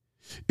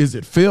 Is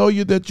it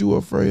failure that you're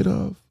afraid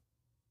of?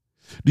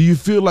 Do you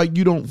feel like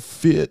you don't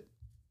fit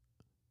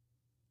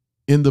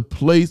in the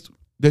place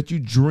that you're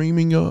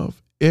dreaming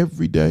of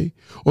every day,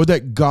 or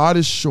that God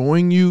is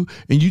showing you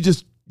and you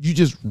just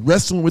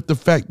wrestling with the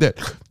fact that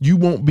you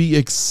won't be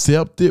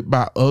accepted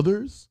by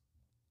others?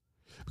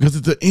 Because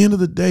at the end of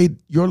the day,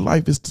 your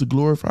life is to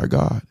glorify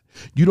God.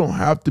 You don't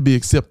have to be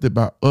accepted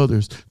by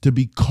others to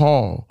be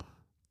called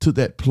to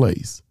that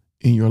place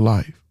in your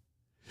life.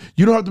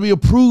 You don't have to be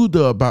approved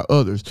of by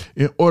others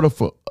in order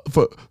for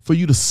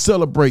you to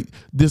celebrate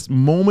this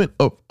moment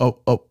of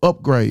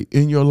upgrade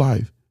in your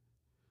life.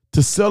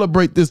 To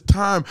celebrate this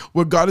time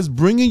where God is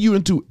bringing you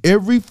into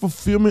every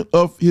fulfillment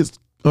of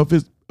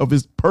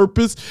his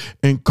purpose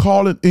and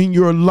calling in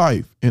your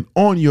life and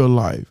on your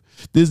life.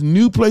 This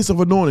new place of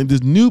anointing,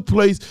 this new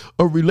place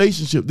of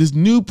relationship, this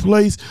new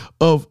place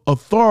of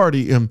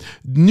authority and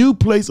new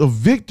place of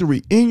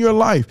victory in your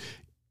life.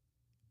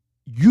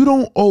 You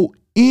don't owe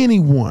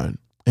anyone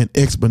an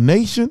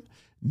explanation,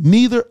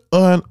 neither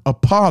an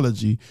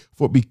apology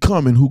for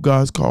becoming who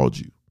God's called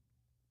you.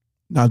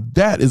 Now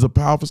that is a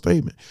powerful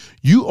statement.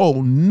 You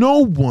owe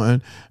no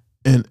one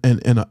an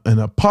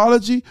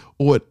apology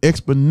or an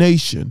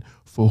explanation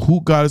for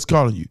who God is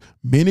calling you.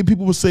 Many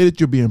people will say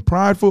that you're being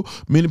prideful.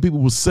 Many people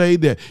will say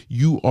that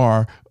you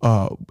are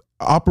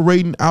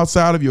operating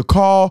outside of your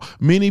call.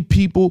 Many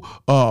people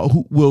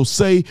who will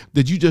say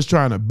that you're just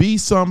trying to be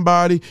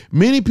somebody.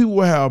 Many people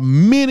will have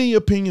many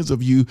opinions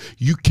of you.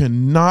 You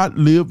cannot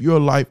live your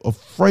life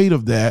afraid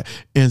of that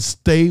and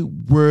stay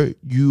where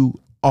you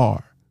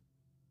are.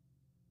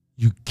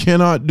 You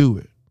cannot do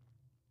it.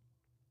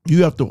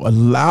 You have to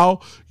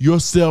allow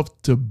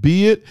yourself to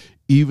be it,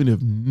 even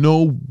if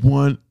no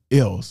one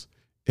else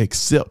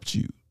accepts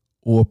you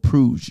or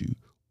approves you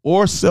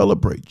or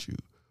celebrates you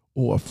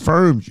or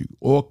affirms you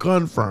or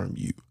confirms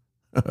you.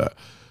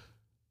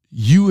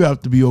 You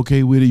have to be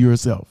okay with it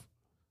yourself,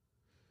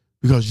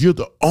 because you're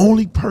the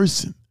only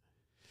person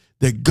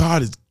that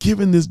God has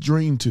given this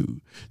dream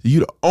to.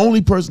 You're the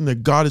only person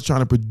that God is trying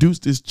to produce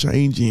this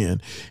change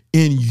in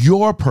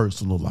your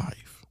personal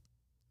life.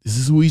 This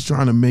is who he's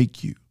trying to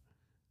make you.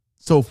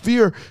 So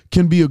fear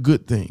can be a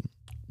good thing.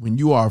 When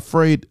you are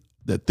afraid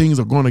that things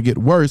are going to get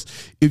worse,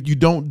 if you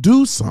don't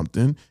do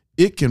something,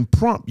 it can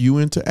prompt you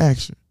into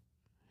action.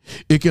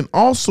 It can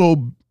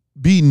also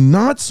be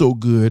not so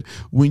good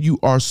when you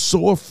are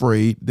so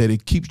afraid that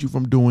it keeps you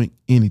from doing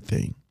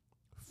anything.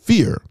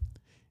 Fear,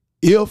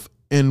 if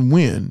and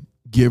when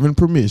given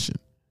permission,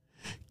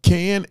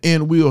 can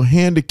and will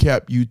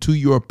handicap you to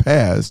your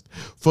past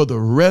for the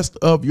rest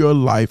of your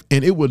life,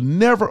 and it will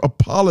never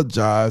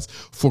apologize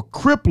for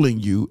crippling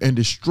you and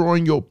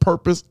destroying your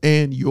purpose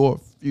and your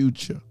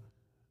future.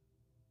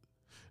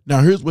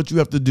 Now, here's what you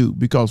have to do,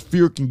 because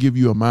fear can give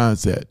you a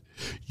mindset.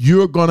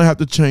 You're going to have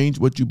to change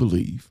what you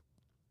believe.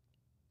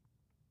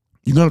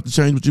 You're going to have to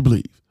change what you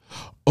believe.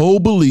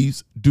 Old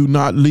beliefs do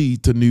not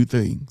lead to new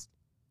things.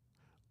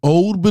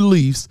 Old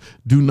beliefs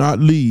do not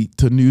lead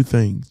to new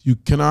things. You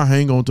cannot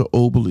hang on to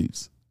old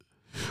beliefs.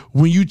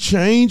 When you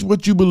change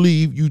what you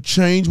believe, you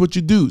change what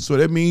you do. So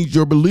that means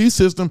your belief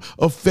system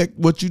affects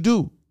what you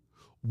do.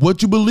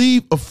 What you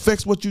believe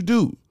affects what you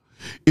do.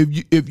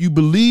 If you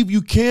believe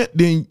you can't,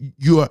 then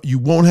you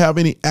won't have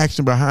any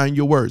action behind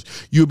your words.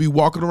 You'll be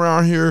walking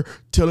around here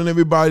telling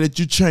everybody that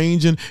you're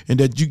changing and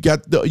that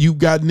you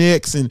got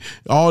next and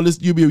all this.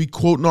 You'll be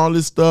quoting all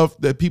this stuff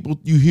that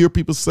you hear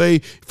people say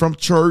from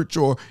church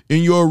or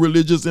in your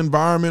religious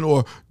environment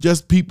or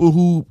just people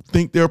who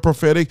think they're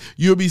prophetic.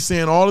 You'll be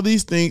saying all of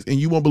these things and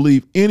you won't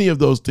believe any of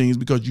those things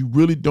because you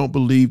really don't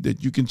believe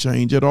that you can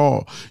change at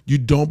all. You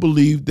don't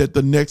believe that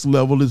the next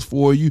level is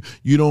for you.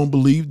 You don't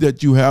believe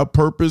that you have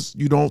purpose.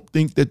 You don't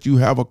think that you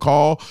have a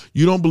call.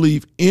 You don't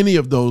believe any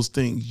of those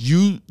things.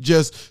 You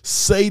just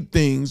say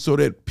things so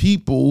that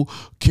people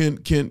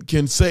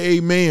can say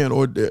amen,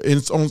 or in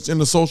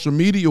the social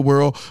media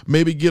world,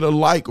 maybe get a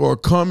like or a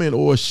comment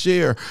or a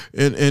share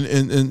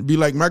and be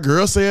like, my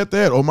girl said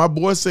that or my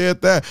boy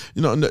said that.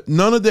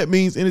 None of that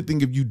means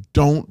anything if you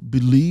don't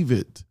believe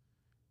it.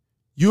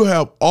 You'll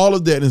have all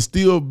of that and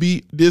still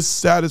be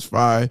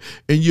dissatisfied,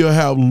 and you'll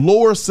have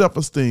lower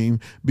self-esteem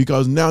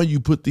because now you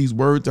put these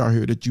words out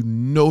here that you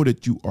know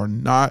that you are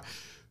not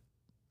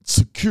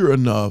secure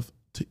enough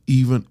to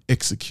even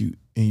execute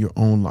in your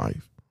own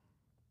life.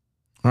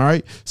 All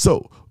right.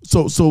 So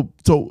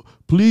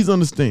please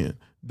understand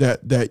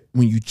that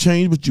when you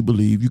change what you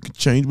believe, you can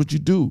change what you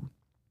do.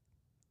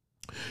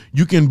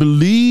 You can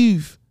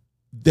believe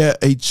that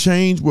a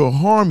change will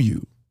harm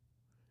you,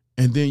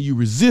 and then you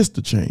resist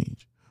the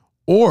change.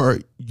 Or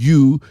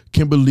you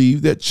can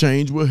believe that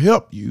change will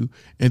help you,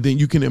 and then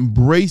you can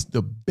embrace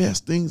the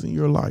best things in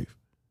your life.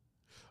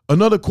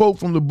 Another quote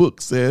from the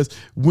book says,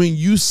 when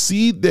you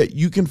see that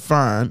you can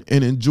find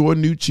and enjoy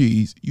new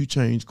cheese, you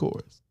change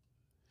course.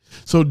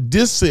 So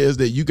this says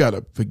that you got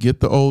to forget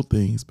the old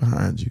things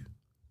behind you.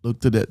 Look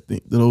to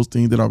those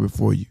things that are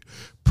before you.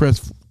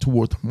 Press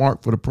towards the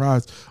mark for the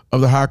prize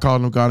of the high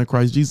calling of God in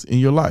Christ Jesus in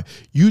your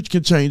life. You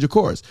can change your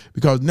course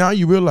because now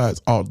you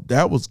realize, oh,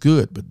 that was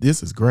good, but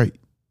this is great.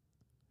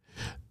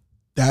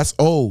 That's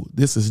old.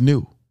 This is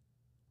new.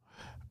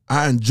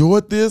 I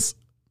enjoyed this.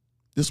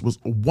 This was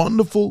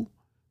wonderful.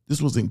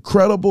 This was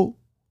incredible.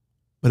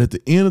 But at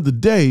the end of the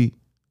day,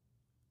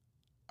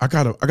 I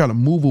gotta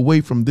move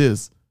away from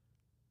this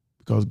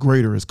because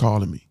greater is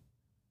calling me.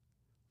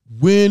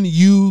 When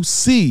you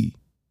see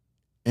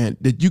and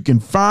that you can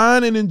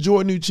find and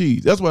enjoy new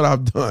cheese, that's what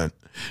I've done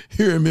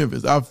here in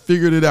Memphis. I've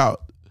figured it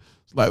out.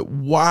 It's like,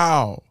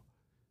 wow.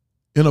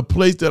 In a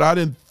place that I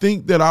didn't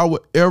think that I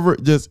would ever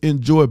just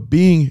enjoy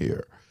being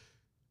here,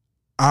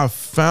 I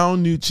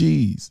found new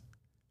cheese.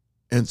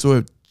 And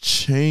so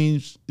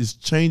it's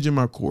changing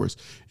my course.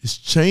 It's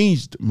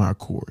changed my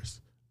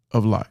course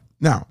of life.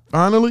 Now,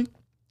 finally,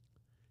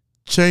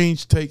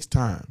 change takes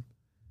time.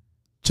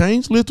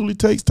 Change literally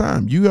takes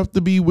time. You have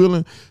to be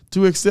willing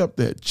to accept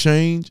that.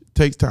 Change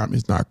takes time.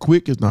 It's not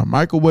quick. It's not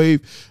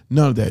microwave.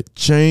 None of that.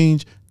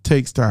 Change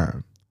takes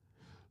time.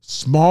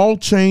 Small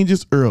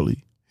changes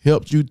early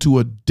helps you to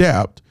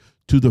adapt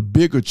to the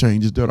bigger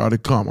changes that are to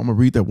come. I'm going to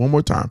read that one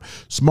more time.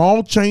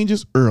 Small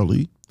changes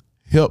early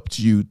helps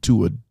you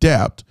to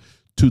adapt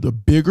to the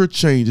bigger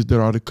changes that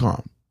are to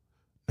come.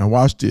 Now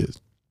watch this.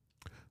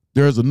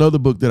 There's another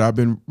book that I've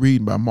been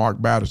reading by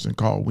Mark Batterson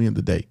called Win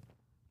the Day.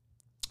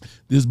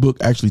 This book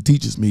actually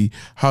teaches me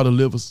how to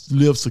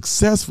live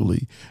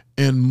successfully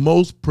and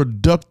most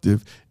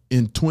productive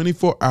in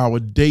 24-hour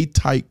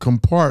day-tight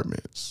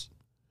compartments.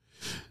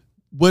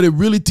 What it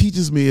really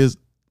teaches me is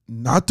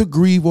not to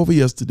grieve over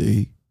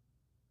yesterday,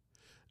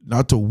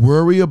 not to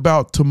worry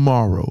about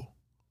tomorrow,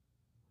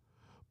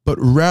 but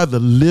rather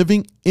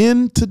living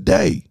in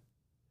today,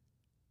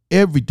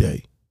 every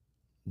day,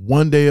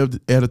 one day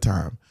at a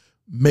time,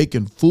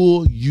 making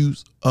full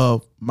use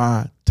of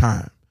my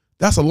time.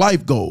 That's a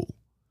life goal.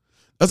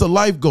 That's a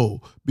life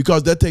goal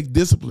because that takes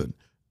discipline,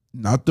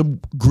 not to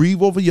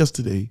grieve over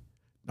yesterday,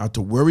 not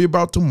to worry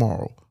about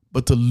tomorrow,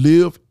 but to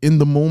live in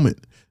the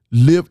moment,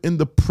 live in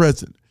the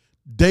present.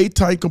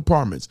 Day-tight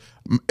compartments.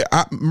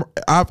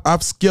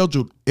 I've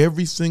scheduled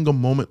every single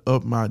moment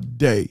of my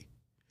day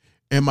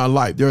in my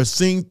life. There are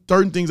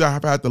certain things I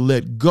have had to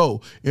let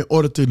go in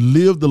order to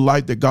live the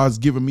life that God's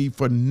given me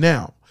for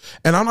now.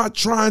 And I'm not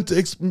trying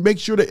to make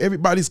sure that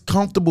everybody's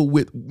comfortable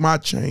with my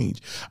change.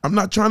 I'm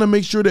not trying to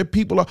make sure that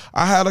people are.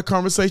 I had a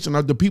conversation.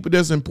 The people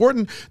that's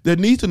important that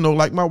need to know,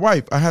 like my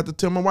wife. I had to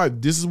tell my wife,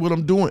 this is what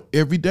I'm doing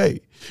every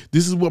day.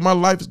 This is what my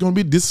life is going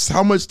to be. This is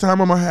how much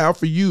time I'm going to have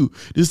for you.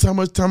 This is how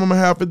much time I'm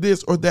going to have for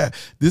this or that.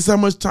 This is how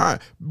much time.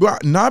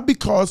 But not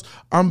because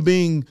I'm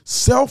being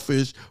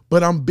selfish,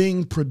 but I'm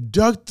being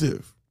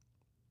productive.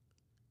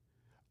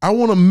 I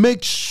want to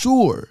make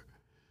sure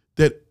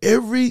that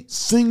every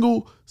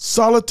single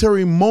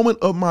solitary moment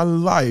of my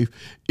life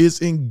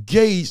is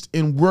engaged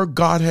in where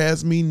God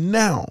has me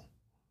now.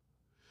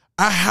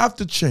 I have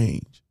to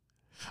change.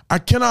 I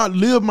cannot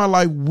live my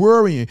life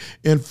worrying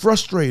and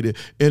frustrated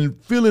and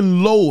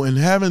feeling low and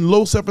having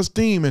low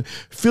self-esteem and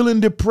feeling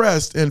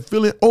depressed and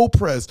feeling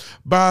oppressed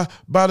by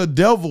the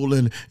devil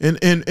and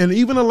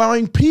even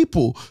allowing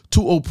people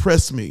to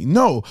oppress me.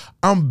 No,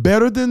 I'm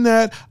better than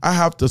that. I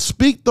have to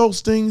speak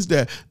those things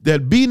that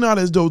be not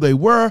as though they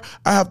were.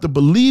 I have to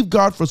believe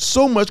God for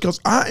so much, because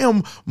I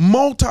am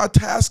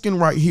multitasking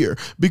right here,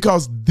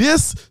 because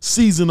this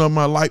season of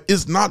my life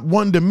is not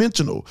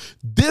one-dimensional.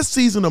 This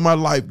season of my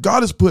life,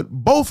 God has put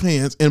both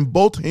hands, and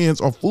both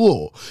hands are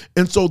full.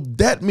 And so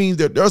that means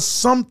that there's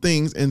some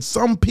things and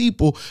some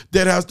people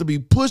that has to be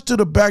pushed to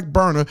the back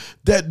burner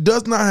that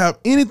does not have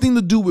anything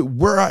to do with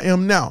where I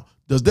am now.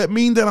 Does that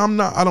mean that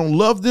I don't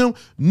love them?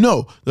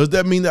 No. Does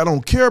that mean that I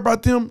don't care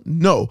about them?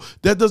 No.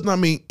 That does not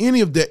mean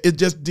any of that. It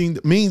just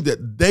means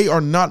that they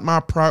are not my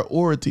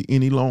priority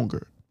any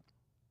longer.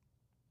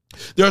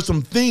 There are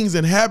some things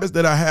and habits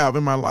that I have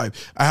in my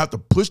life. I have to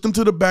push them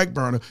to the back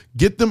burner,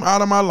 get them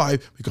out of my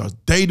life, because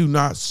they do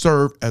not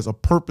serve as a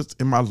purpose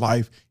in my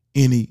life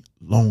any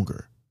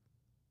longer.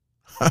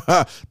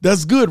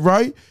 That's good,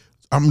 right?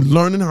 I'm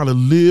learning how to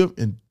live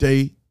in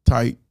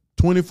day-tight,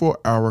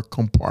 24-hour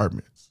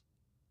compartments.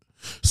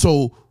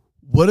 So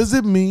what does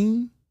it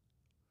mean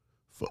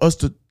for us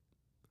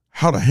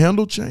how to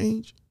handle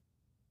change?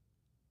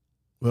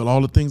 Well,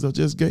 all the things I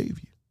just gave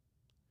you.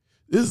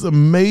 This is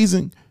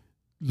amazing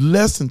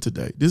lesson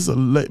today. This is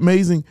an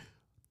amazing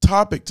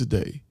topic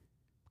today,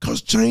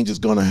 because change is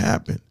going to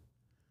happen.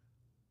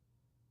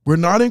 We're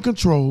not in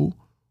control.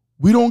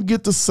 We don't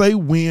get to say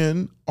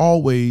when,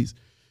 always.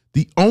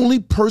 The only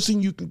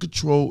person you can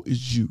control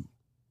is you.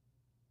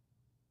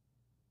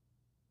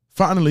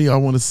 Finally, I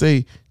want to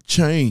say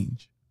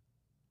change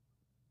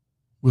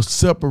will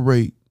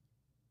separate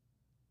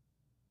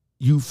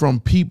you from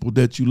people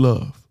that you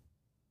love,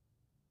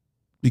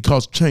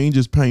 because change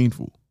is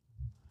painful.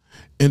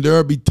 And there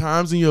will be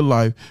times in your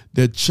life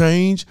that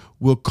change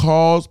will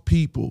cause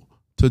people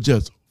to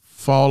just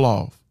fall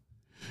off.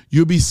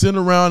 You'll be sitting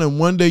around, and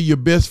one day you're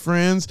best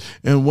friends,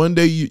 and one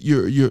day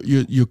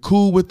you're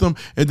cool with them,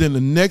 and then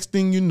the next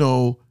thing you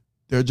know,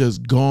 they're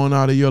just gone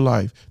out of your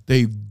life.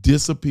 They've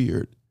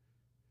disappeared.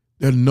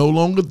 They're no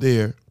longer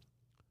there.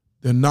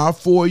 They're not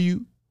for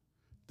you.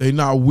 They're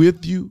not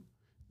with you.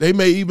 They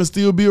may even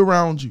still be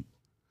around you,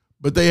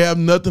 but they have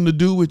nothing to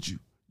do with you.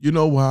 You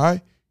know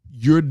why?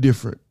 You're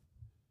different.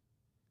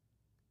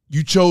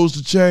 You chose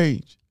to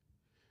change.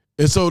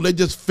 And so they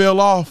just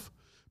fell off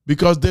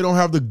because they don't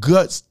have the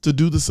guts to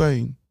do the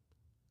same.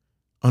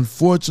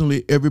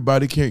 Unfortunately,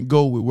 everybody can't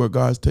go with where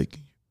God's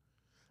taking you.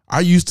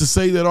 I used to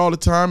say that all the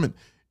time, and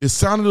it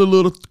sounded a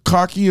little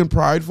cocky and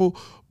prideful,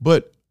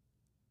 but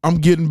I'm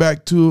getting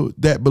back to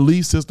that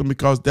belief system,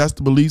 because that's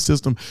the belief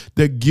system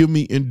that give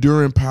me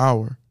enduring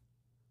power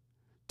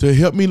to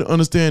help me to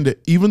understand that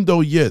even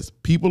though, yes,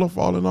 people are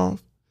falling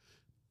off,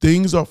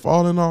 things are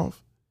falling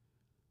off,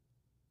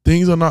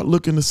 things are not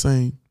looking the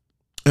same.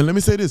 And let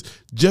me say this,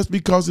 just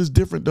because it's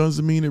different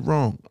doesn't mean it's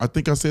wrong. I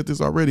think I said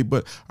this already,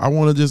 but I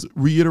want to just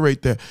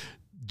reiterate that.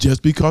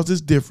 Just because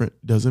it's different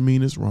doesn't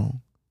mean it's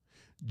wrong.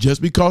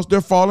 Just because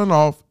they're falling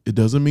off, it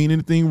doesn't mean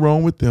anything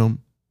wrong with them.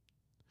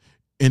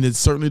 And it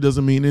certainly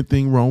doesn't mean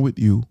anything wrong with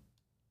you.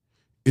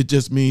 It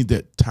just means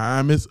that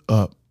time is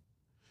up.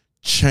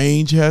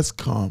 Change has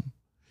come,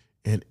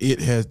 and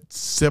it has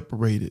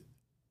separated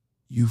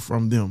you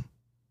from them.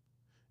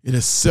 It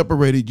has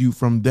separated you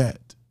from that.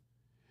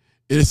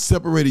 It has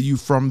separated you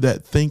from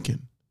that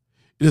thinking.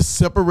 It has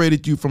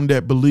separated you from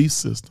that belief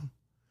system.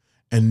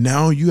 And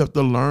now you have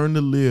to learn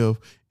to live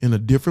in a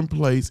different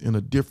place, in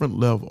a different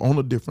level, on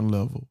a different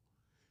level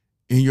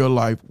in your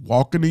life,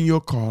 walking in your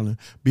calling,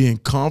 being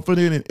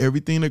confident in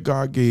everything that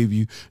God gave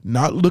you,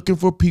 not looking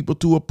for people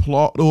to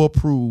applaud or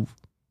approve,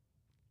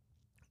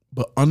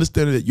 but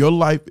understanding that your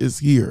life is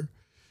here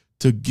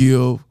to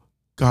give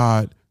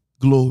God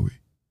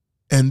glory.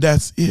 And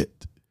that's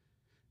it.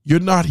 You're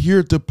not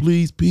here to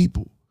please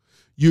people.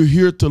 You're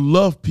here to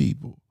love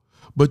people,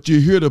 but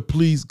you're here to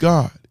please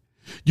God.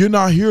 You're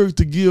not here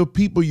to give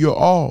people your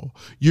all.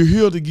 You're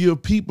here to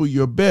give people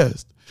your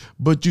best,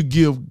 but you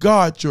give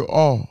God your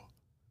all.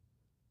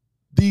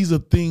 These are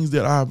things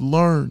that I've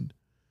learned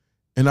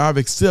and I've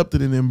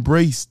accepted and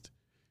embraced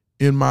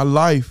in my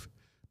life,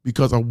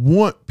 because I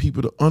want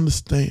people to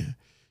understand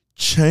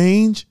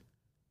change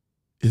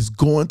is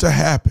going to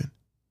happen,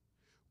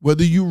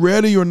 whether you're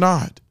ready or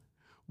not,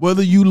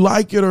 whether you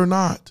like it or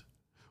not,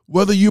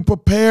 whether you're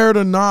prepared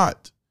or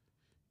not.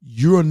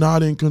 You're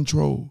not in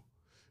control.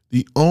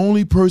 The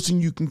only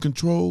person you can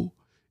control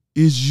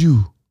is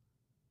you.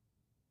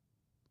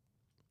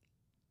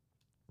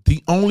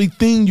 The only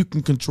thing you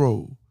can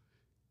control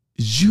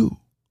is you.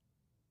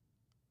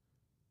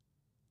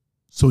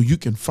 So you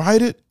can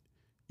fight it,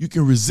 you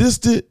can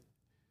resist it,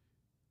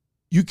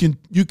 you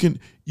can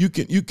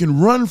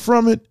run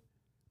from it,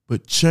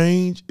 but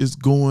change is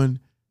going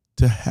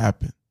to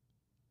happen.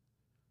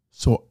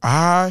 So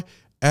I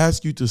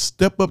ask you to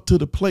step up to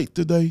the plate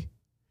today,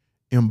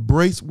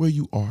 embrace where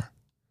you are,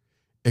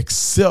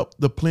 accept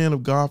the plan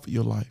of God for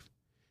your life,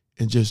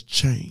 and just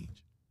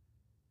change.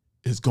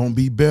 it's going to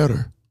be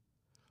better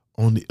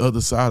on the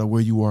other side of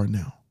where you are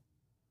now.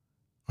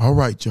 All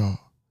right, y'all.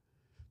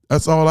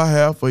 That's all I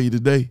have for you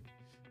today.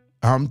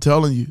 I'm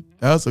telling you,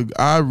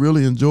 I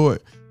really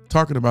enjoyed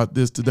talking about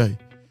this today.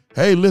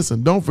 Hey,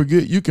 listen, don't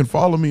forget, you can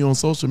follow me on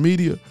social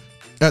media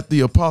at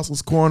the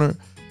Apostles Corner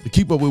to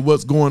keep up with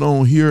what's going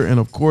on here. And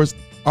of course,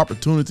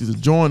 opportunity to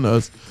join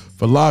us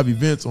for live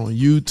events on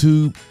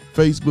YouTube,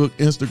 Facebook,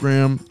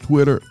 Instagram,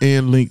 Twitter,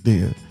 and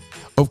LinkedIn.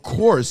 Of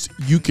course,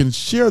 you can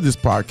share this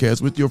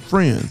podcast with your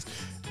friends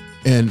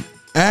and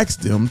ask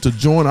them to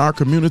join our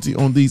community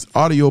on these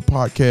audio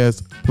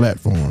podcast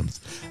platforms: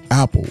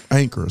 Apple,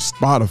 Anchor,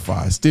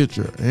 Spotify,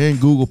 Stitcher, and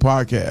Google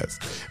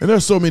Podcasts. And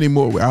there's so many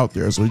more out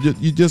there, so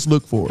you just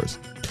look for us.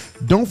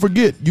 Don't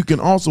forget, you can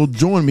also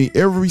join me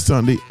every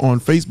Sunday on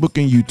Facebook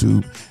and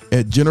YouTube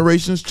at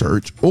Generations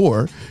Church,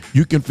 or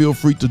you can feel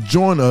free to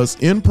join us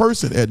in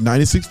person at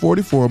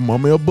 9644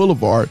 Maumelle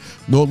Boulevard,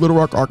 North Little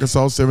Rock,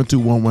 Arkansas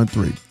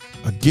 72113.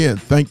 Again,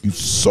 thank you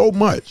so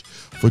much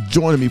for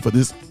joining me for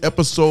this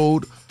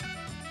episode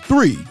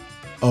 3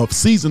 of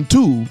season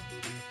 2,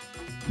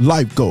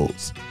 Life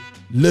Goals.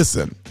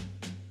 Listen,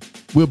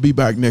 we'll be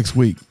back next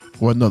week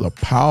for another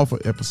powerful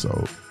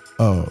episode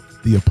of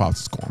the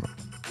Apostles Corner.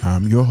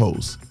 I'm your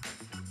host,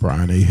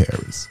 Brian A.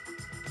 Harris.